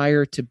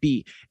aspire to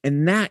be.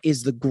 And that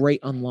is the great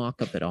unlock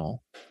of it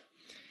all.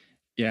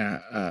 Yeah,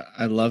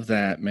 I love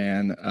that,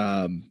 man.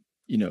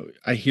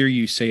 I hear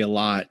you say a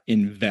lot,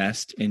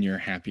 invest in your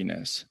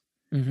happiness.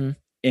 Mm-hmm.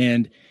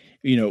 And,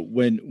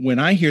 when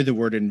I hear the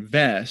word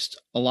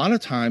invest, a lot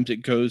of times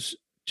it goes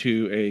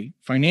to a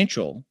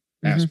financial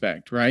Mm-hmm.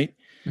 aspect, right?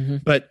 Mm-hmm.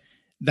 But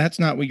that's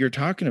not what you're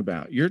talking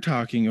about. You're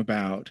talking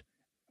about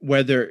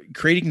whether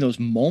creating those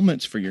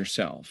moments for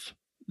yourself,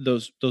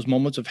 those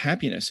moments of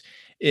happiness.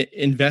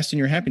 Invest in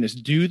your happiness.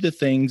 Do the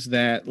things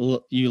that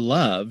you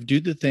love. Do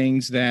the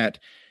things that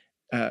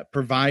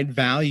provide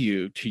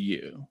value to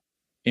you.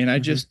 And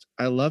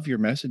Mm-hmm. I love your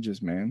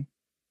messages, man.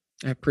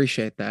 I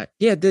appreciate that.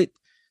 Yeah.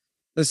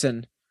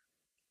 Listen,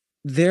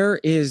 there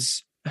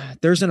is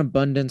there's an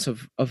abundance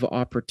of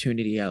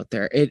opportunity out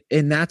there.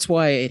 And that's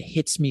why it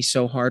hits me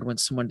so hard when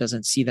someone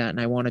doesn't see that, and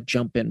I want to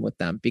jump in with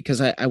them,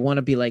 because I want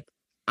to be like,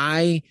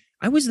 I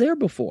was there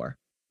before.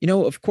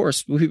 Of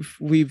course,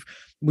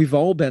 we've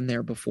all been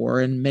there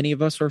before, and many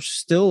of us are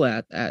still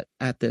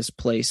at this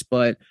place,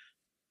 but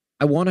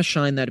I want to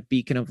shine that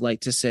beacon of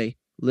light to say,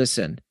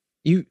 listen,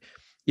 you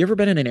ever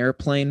been in an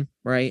airplane,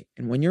 right?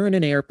 And when you're in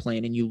an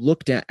airplane and you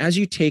look down as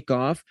you take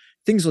off,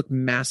 things look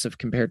massive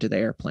compared to the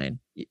airplane,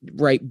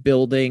 right?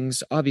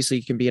 Buildings, obviously,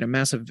 you can be in a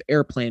massive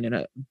airplane and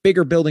a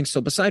bigger building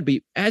still beside, but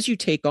as you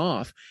take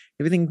off,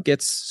 everything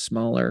gets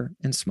smaller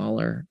and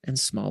smaller and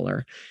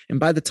smaller. And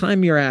by the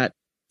time you're at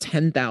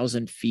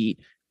 10,000 feet,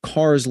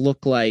 cars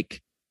look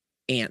like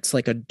ants,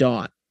 like a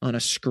dot on a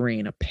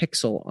screen, a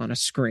pixel on a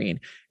screen.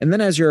 And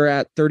then as you're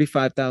at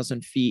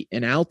 35,000 feet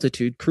in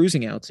altitude,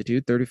 cruising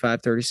altitude,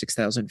 35,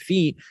 36,000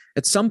 feet,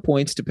 at some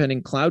points,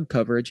 depending cloud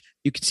coverage,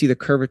 you can see the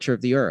curvature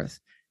of the earth.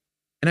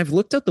 And I've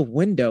looked out the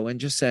window and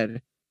just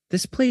said,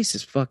 this place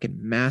is fucking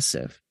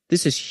massive.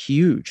 This is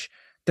huge.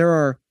 There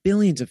are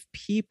billions of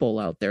people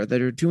out there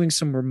that are doing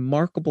some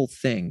remarkable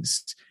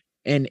things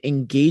and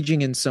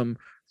engaging in some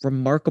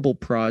remarkable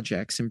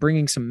projects and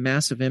bringing some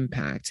massive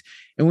impact.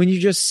 And when you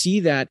just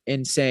see that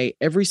and say,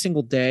 every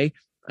single day,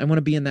 I want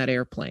to be in that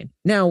airplane.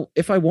 Now,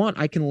 if I want,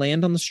 I can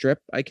land on the strip,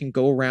 I can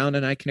go around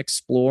and I can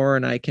explore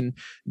and I can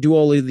do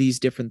all of these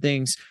different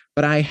things.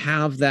 But I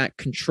have that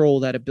control,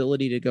 that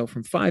ability to go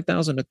from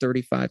 5,000 to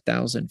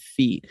 35,000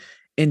 feet.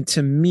 And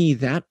to me,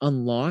 that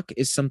unlock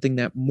is something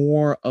that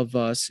more of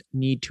us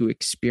need to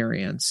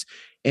experience.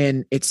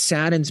 And it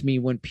saddens me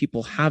when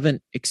people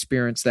haven't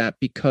experienced that,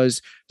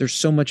 because there's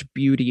so much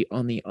beauty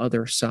on the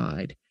other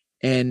side.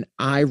 And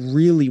I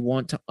really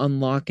want to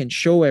unlock and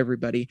show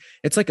everybody.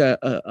 It's like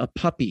a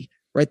puppy,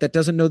 right? That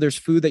doesn't know there's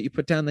food that you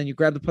put down, then you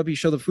grab the puppy,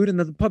 show the food, and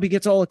then the puppy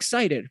gets all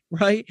excited,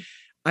 right?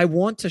 I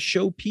want to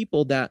show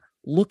people that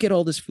look at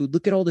all this food,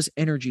 look at all this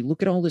energy,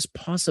 look at all this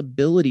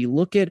possibility,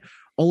 look at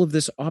all of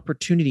this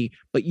opportunity,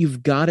 but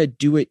you've got to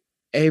do it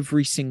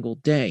every single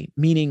day,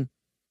 meaning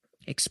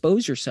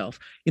expose yourself,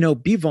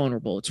 be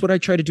vulnerable. It's what I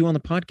try to do on the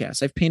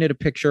podcast. I've painted a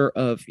picture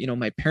of,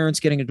 my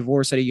parents getting a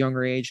divorce at a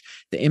younger age,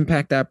 the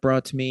impact that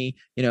brought to me,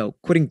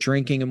 quitting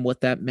drinking and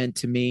what that meant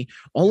to me,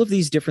 all of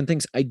these different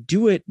things. I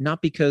do it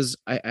not because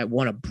I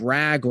want to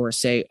brag or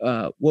say,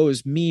 woe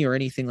is me or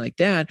anything like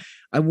that.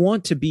 I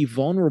want to be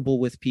vulnerable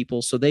with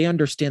people so they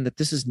understand that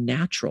this is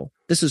natural.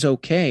 This is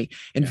okay.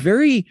 And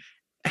very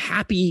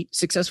happy,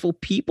 successful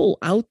people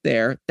out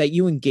there that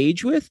you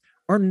engage with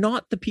are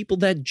not the people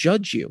that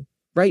judge you.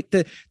 Right.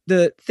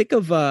 The think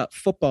of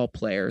football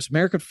players,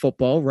 American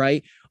football,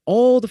 right?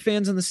 All the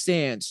fans in the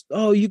stands.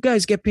 Oh, you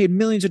guys get paid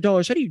millions of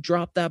dollars. How do you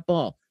drop that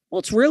ball? Well,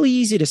 it's really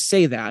easy to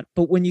say that,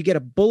 but when you get a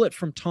bullet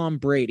from Tom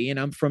Brady, and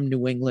I'm from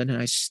New England and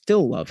I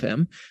still love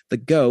him, the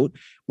GOAT,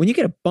 when you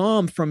get a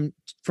bomb from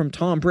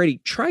Tom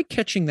Brady, try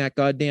catching that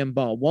goddamn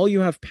ball while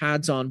you have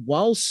pads on,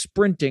 while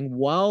sprinting,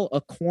 while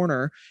a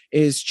corner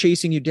is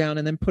chasing you down,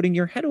 and then putting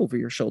your head over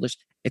your shoulders.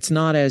 It's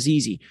not as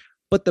easy.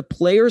 But the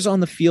players on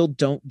the field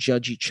don't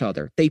judge each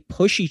other. They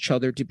push each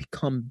other to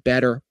become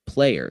better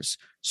players.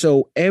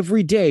 So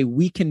every day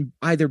we can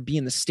either be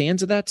in the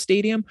stands of that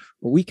stadium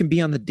or we can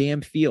be on the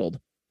damn field,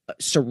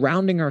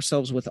 surrounding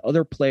ourselves with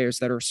other players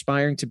that are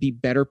aspiring to be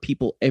better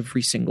people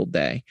every single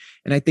day.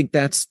 And I think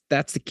that's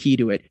the key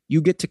to it.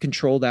 You get to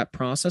control that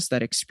process,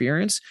 that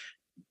experience.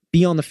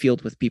 Be on the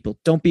field with people.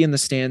 Don't be in the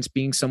stands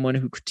being someone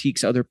who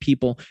critiques other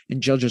people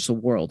and judges the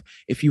world.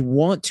 If you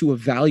want to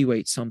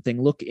evaluate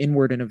something, look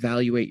inward and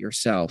evaluate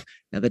yourself.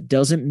 Now, that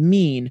doesn't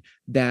mean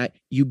that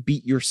you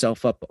beat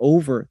yourself up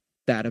over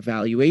that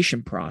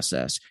evaluation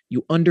process.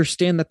 You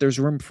understand that there's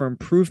room for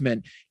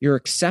improvement. You're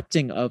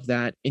accepting of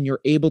that, and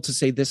you're able to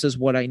say, this is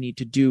what I need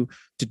to do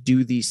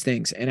these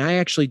things. And I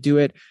actually do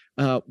it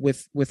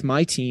with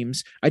my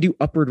teams. I do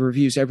upward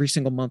reviews every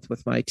single month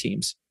with my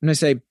teams. And I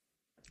say,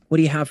 what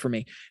do you have for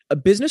me? A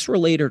business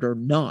related or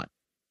not,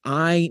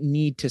 I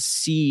need to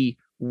see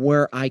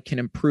where I can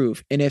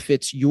improve. And if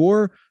it's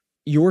your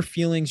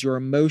feelings, your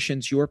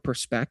emotions, your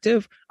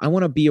perspective, I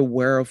want to be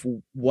aware of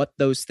what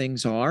those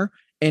things are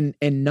and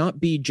not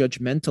be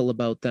judgmental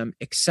about them,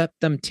 accept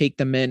them, take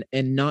them in,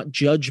 and not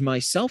judge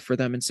myself for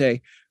them and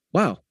say,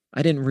 wow,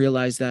 I didn't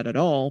realize that at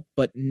all.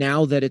 But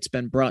now that it's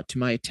been brought to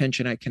my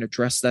attention, I can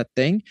address that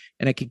thing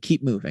and I can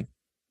keep moving.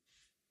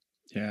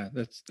 Yeah,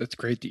 that's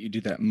great that you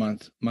do that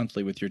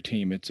monthly with your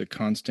team. It's a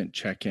constant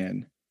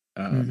check-in.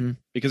 Mm-hmm.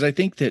 Because I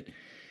think that,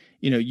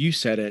 you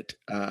said it,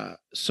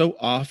 so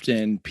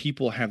often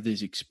people have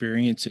these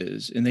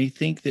experiences and they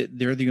think that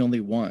they're the only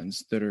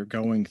ones that are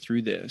going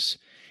through this.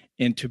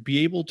 And to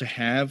be able to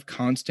have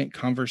constant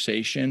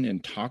conversation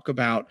and talk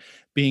about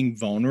being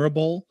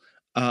vulnerable,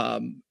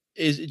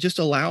 it just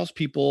allows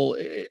people.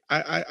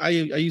 I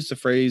use the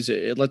phrase,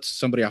 it lets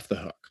somebody off the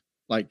hook.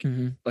 Like,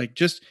 Mm-hmm.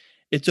 just,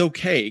 it's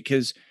okay,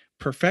 because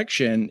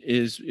perfection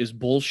is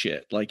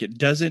bullshit. Like, it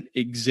doesn't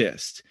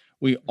exist.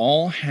 We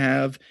all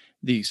have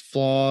these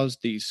flaws,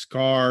 these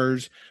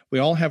scars. We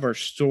all have our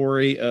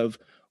story of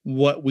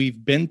what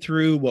we've been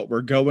through, what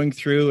we're going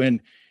through,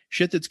 and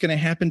shit that's going to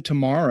happen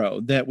tomorrow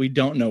that we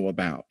don't know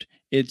about.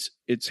 It's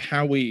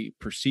how we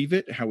perceive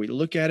it, how we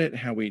look at it,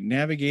 how we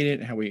navigate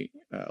it, how we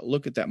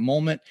look at that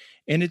moment,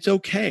 and it's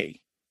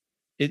okay.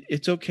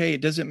 It's okay.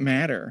 It doesn't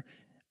matter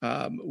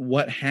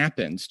what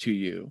happens to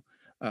you,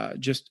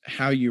 just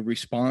how you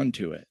respond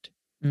to it.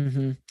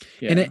 Mm-hmm.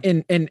 Yeah.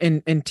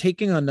 And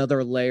taking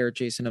another layer,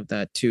 Jason, of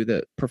that too,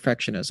 the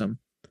perfectionism.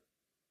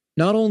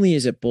 Not only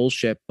is it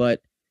bullshit,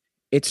 but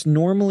it's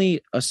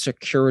normally a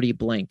security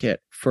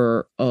blanket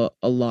for a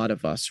lot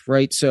of us,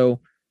 right?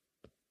 So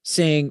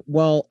saying,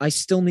 well, I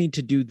still need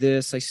to do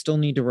this, I still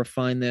need to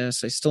refine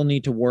this, I still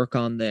need to work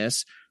on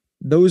this.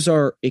 Those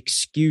are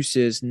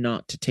excuses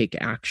not to take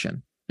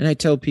action. And I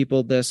tell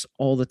people this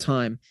all the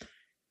time.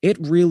 It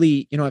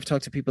really, I've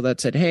talked to people that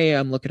said, hey,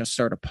 I'm looking to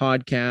start a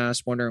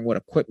podcast, wondering what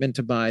equipment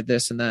to buy,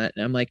 this and that.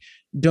 And I'm like,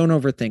 don't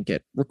overthink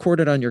it. Record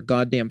it on your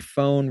goddamn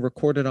phone,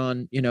 record it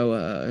on,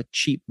 a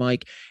cheap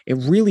mic. It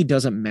really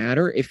doesn't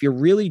matter. If you're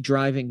really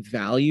driving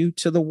value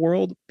to the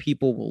world,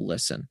 people will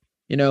listen.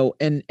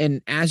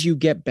 And as you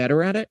get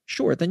better at it,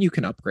 sure, then you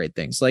can upgrade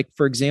things. Like,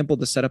 for example,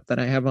 the setup that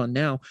I have on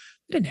now,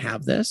 I didn't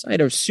have this. I had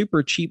a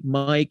super cheap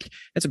mic,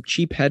 had some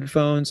cheap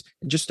headphones,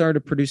 and just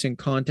started producing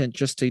content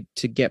just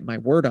to get my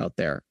word out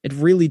there. It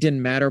really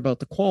didn't matter about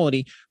the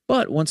quality,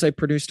 but once I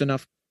produced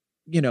enough,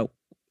 you know,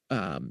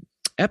 um,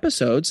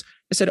 episodes,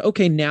 I said,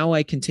 okay, now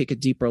I can take a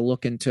deeper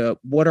look into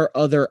what are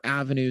other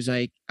avenues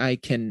I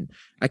can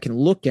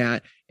look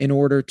at in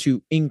order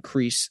to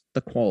increase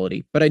the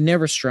quality. But I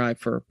never strive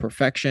for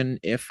perfection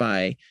if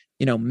I,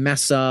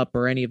 mess up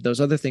or any of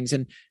those other things.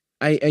 And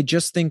I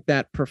just think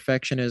that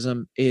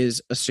perfectionism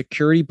is a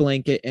security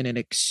blanket and an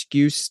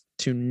excuse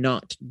to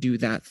not do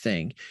that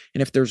thing.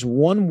 And if there's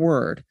one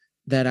word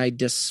that I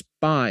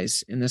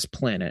despise in this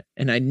planet,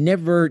 and I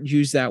never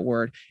use that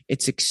word,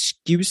 it's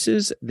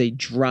excuses. They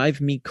drive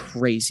me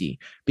crazy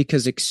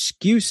because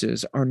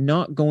excuses are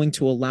not going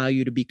to allow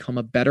you to become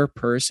a better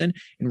person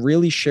and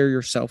really share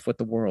yourself with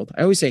the world.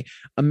 I always say,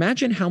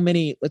 imagine how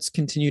many, let's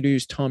continue to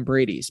use Tom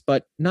Brady's,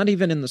 but not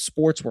even in the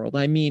sports world.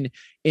 I mean,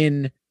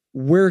 in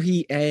where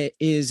he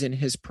is in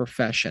his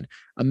profession.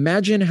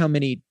 Imagine how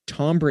many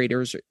Tom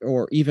Brady's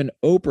or even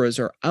Oprahs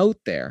are out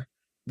there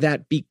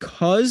that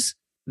because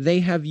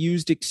they have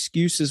used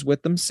excuses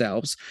with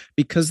themselves,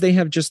 because they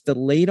have just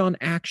delayed on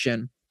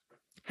action,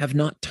 have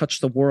not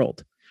touched the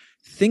world.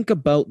 Think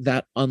about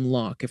that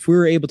unlock. If we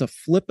were able to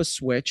flip a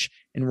switch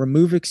and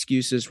remove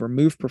excuses,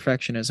 remove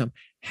perfectionism,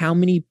 how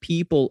many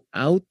people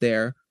out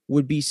there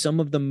would be some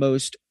of the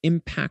most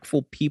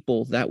impactful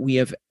people that we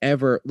have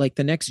ever, like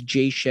the next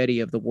Jay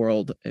Shetty of the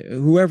world,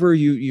 whoever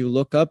you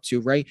look up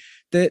to, right?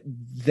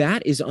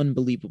 That is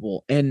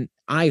unbelievable. And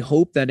I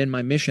hope that in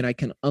my mission I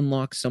can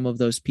unlock some of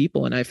those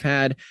people. And I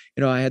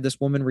had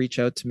this woman reach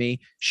out to me.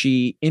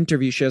 She has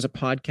a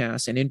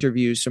podcast and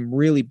interviews some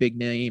really big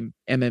name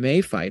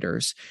MMA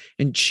fighters.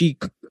 And she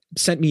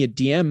sent me a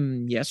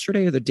DM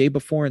yesterday or the day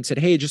before and said,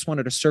 hey, I just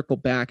wanted to circle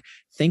back.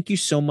 Thank you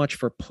so much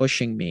for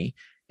pushing me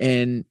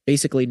and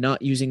basically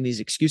not using these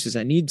excuses.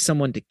 I need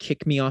someone to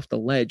kick me off the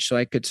ledge so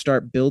I could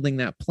start building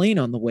that plane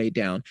on the way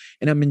down.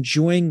 And I'm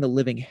enjoying the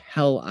living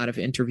hell out of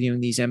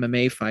interviewing these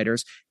MMA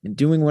fighters and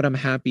doing what I'm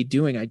happy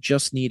doing. I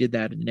just needed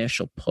that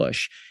initial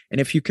push. And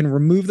if you can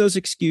remove those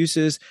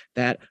excuses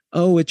that,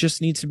 oh, it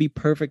just needs to be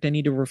perfect, I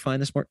need to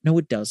refine this more. No,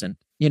 it doesn't.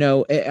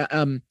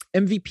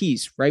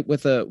 MVPs, right?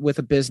 With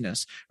a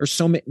business, or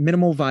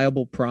minimal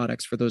viable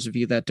products, for those of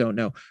you that don't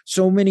know,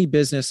 so many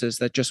businesses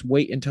that just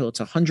wait until it's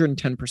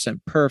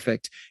 110%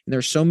 perfect. And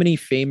there's so many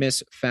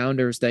famous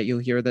founders that you'll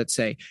hear that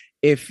say,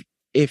 if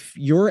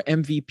your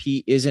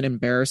MVP isn't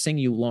embarrassing,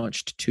 you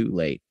launched too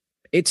late.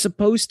 It's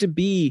supposed to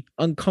be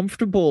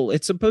uncomfortable.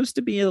 It's supposed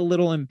to be a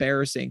little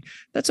embarrassing.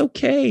 That's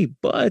okay,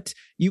 but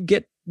you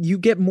get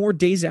more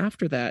days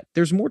after that.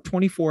 There's more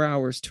 24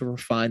 hours to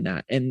refine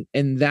that. And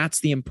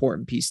that's the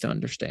important piece to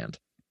understand.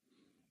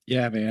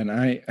 Yeah,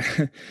 man.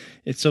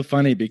 It's so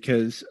funny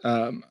because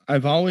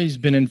I've always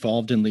been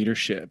involved in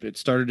leadership. It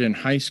started in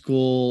high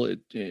school,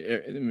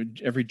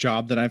 every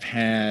job that I've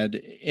had,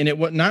 and it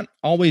was not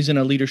always in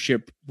a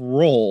leadership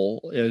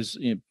role as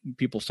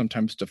people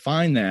sometimes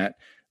define that,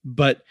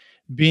 but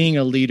being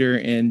a leader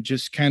and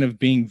just kind of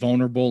being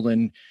vulnerable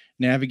and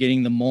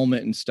navigating the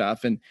moment and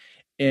stuff. And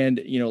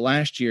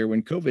last year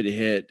when COVID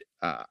hit,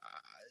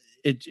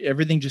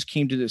 everything just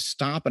came to this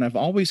stop. And I've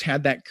always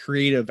had that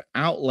creative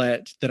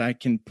outlet that I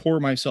can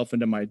pour myself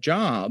into my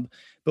job.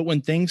 But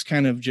when things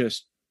kind of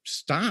just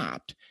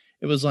stopped.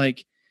 It was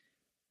like,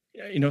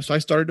 so I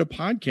started a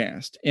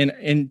podcast,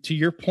 and to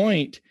your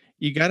point,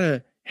 you got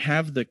to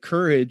have the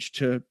courage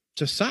to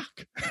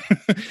suck.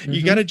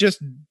 You got to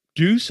just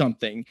do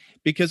something,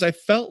 because I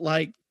felt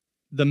like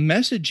the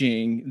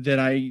messaging that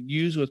I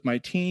use with my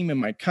team and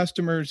my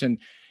customers, and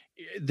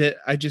that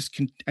I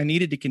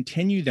needed to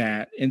continue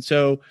that. And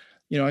so,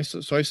 I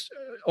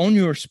own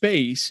your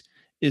space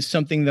is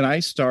something that I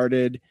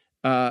started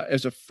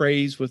as a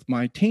phrase with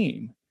my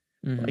team.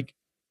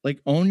 Like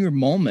own your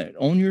moment,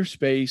 own your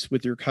space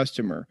with your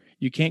customer.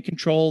 You can't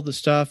control the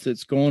stuff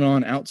that's going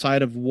on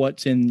outside of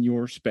what's in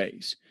your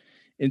space.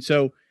 And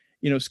so,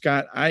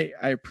 Scott, I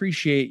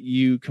appreciate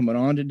you coming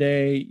on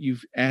today.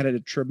 You've added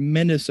a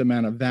tremendous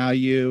amount of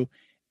value.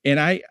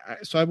 And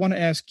so I want to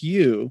ask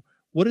you,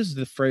 what does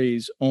the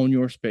phrase own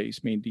your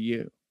space mean to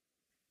you?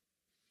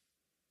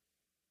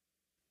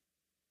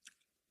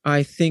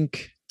 I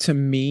think, to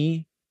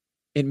me,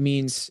 it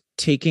means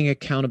taking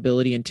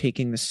accountability and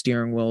taking the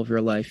steering wheel of your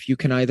life. You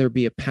can either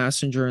be a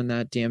passenger in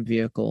that damn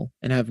vehicle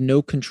and have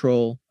no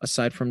control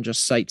aside from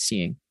just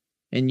sightseeing,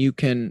 and you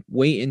can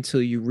wait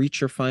until you reach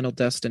your final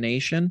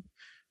destination,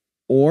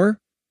 or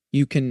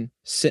you can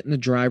sit in the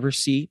driver's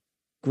seat,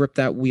 grip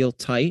that wheel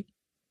tight,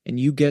 and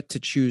you get to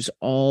choose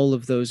all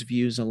of those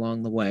views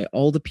along the way,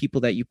 all the people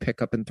that you pick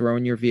up and throw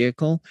in your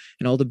vehicle,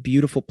 and all the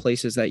beautiful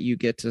places that you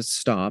get to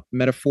stop.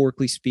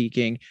 Metaphorically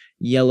speaking,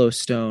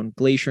 Yellowstone,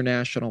 Glacier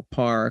National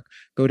Park,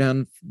 go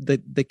down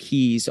the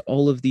Keys,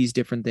 all of these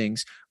different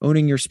things.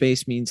 Owning your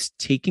space means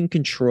taking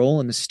control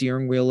and the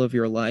steering wheel of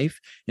your life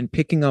and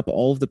picking up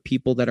all of the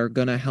people that are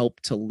going to help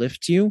to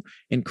lift you,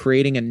 and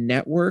creating a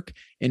network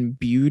and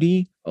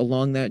beauty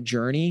along that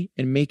journey,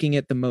 and making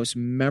it the most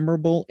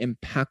memorable,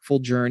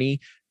 impactful journey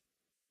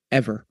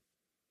ever.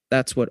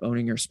 That's what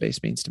owning your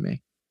space means to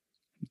me.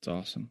 That's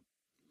awesome.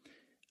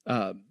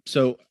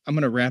 So I'm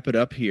going to wrap it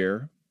up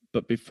here,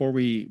 but before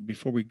we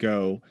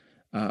go,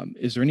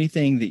 is there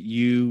anything that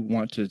you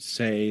want to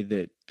say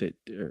that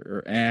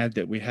or add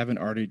that we haven't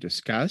already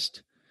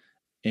discussed?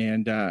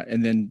 And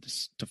then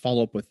to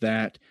follow up with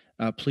that,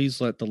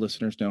 please let the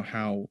listeners know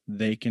how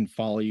they can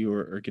follow you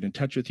or get in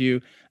touch with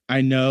you.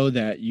 I know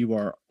that you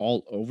are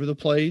all over the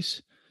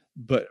place,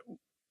 but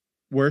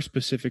where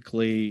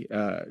specifically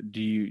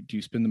do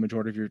you spend the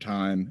majority of your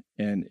time?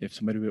 And if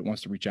somebody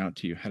wants to reach out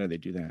to you, how do they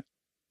do that?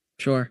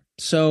 Sure.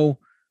 So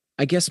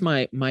I guess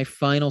my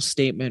final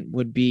statement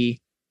would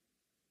be,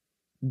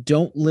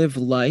 don't live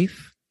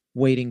life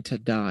waiting to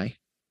die.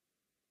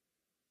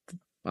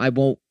 I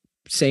won't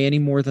say any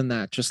more than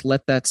that. Just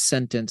let that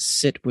sentence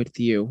sit with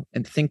you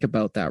and think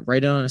about that.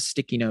 Write it on a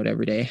sticky note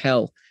every day.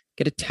 Hell,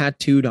 get it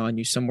tattooed on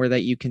you somewhere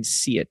that you can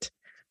see it.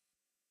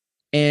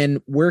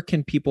 And where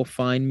can people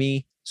find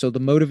me? So The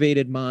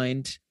Motivated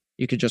Mind,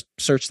 you could just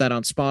search that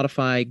on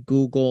Spotify,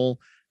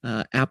 Google,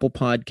 Apple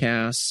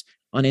Podcasts,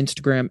 on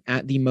Instagram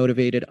at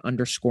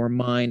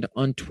 @themotivated_mind,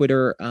 on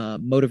Twitter,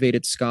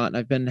 Motivated Scott. And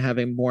I've been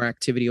having more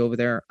activity over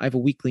there. I have a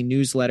weekly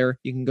newsletter.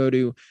 You can go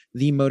to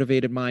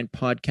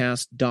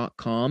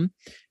themotivatedmindpodcast.com. And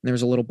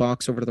there's a little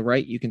box over to the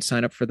right. You can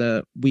sign up for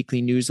the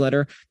weekly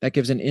newsletter. That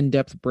gives an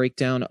in-depth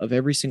breakdown of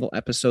every single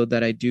episode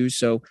that I do.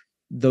 So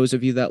those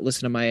of you that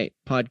listen to my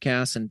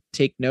podcast and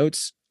take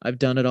notes, I've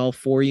done it all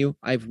for you.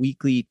 I have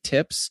weekly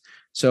tips.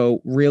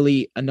 So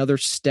really another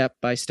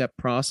step-by-step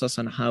process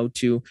on how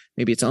to,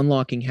 maybe it's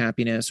unlocking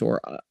happiness or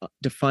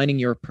defining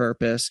your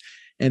purpose.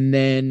 And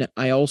then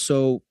I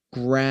also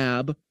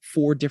grab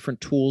 4 different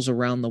tools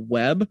around the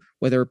web,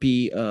 whether it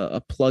be a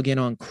plugin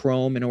on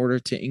Chrome in order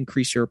to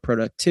increase your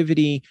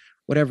productivity,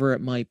 whatever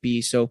it might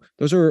be. So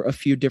those are a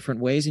few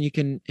different ways. And you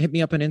can hit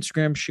me up on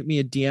Instagram, shoot me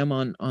a DM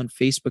on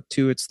Facebook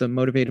too. It's the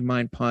Motivated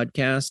Mind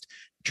Podcast.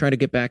 Try to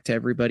get back to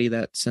everybody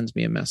that sends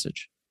me a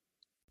message.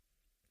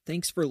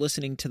 Thanks for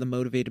listening to The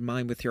Motivated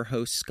Mind with your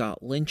host,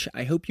 Scott Lynch.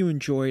 I hope you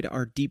enjoyed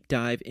our deep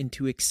dive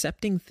into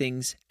accepting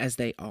things as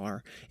they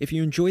are. If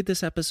you enjoyed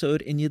this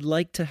episode and you'd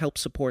like to help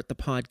support the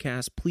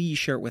podcast, please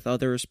share it with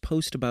others,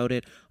 post about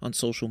it on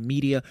social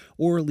media,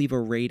 or leave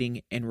a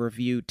rating and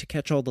review. To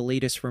catch all the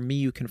latest from me,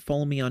 you can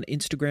follow me on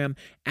Instagram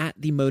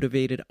at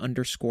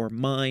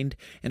 @themotivated_mind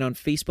and on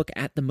Facebook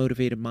at The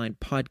Motivated Mind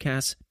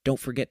Podcast. Don't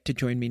forget to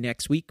join me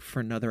next week for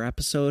another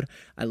episode.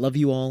 I love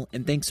you all,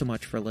 and thanks so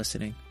much for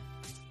listening.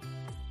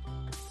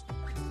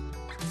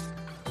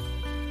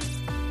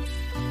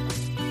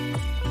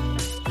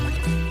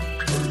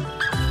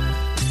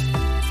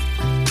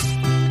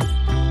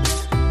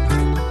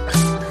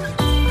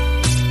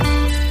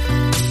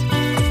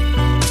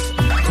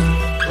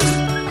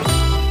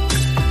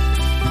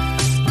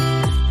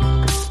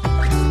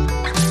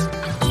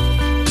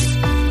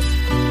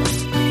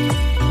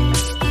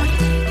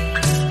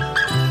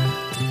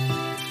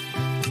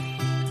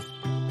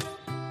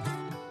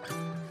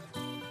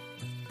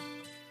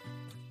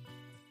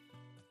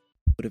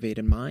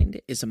 Motivated Mind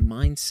is a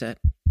mindset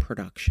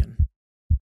production.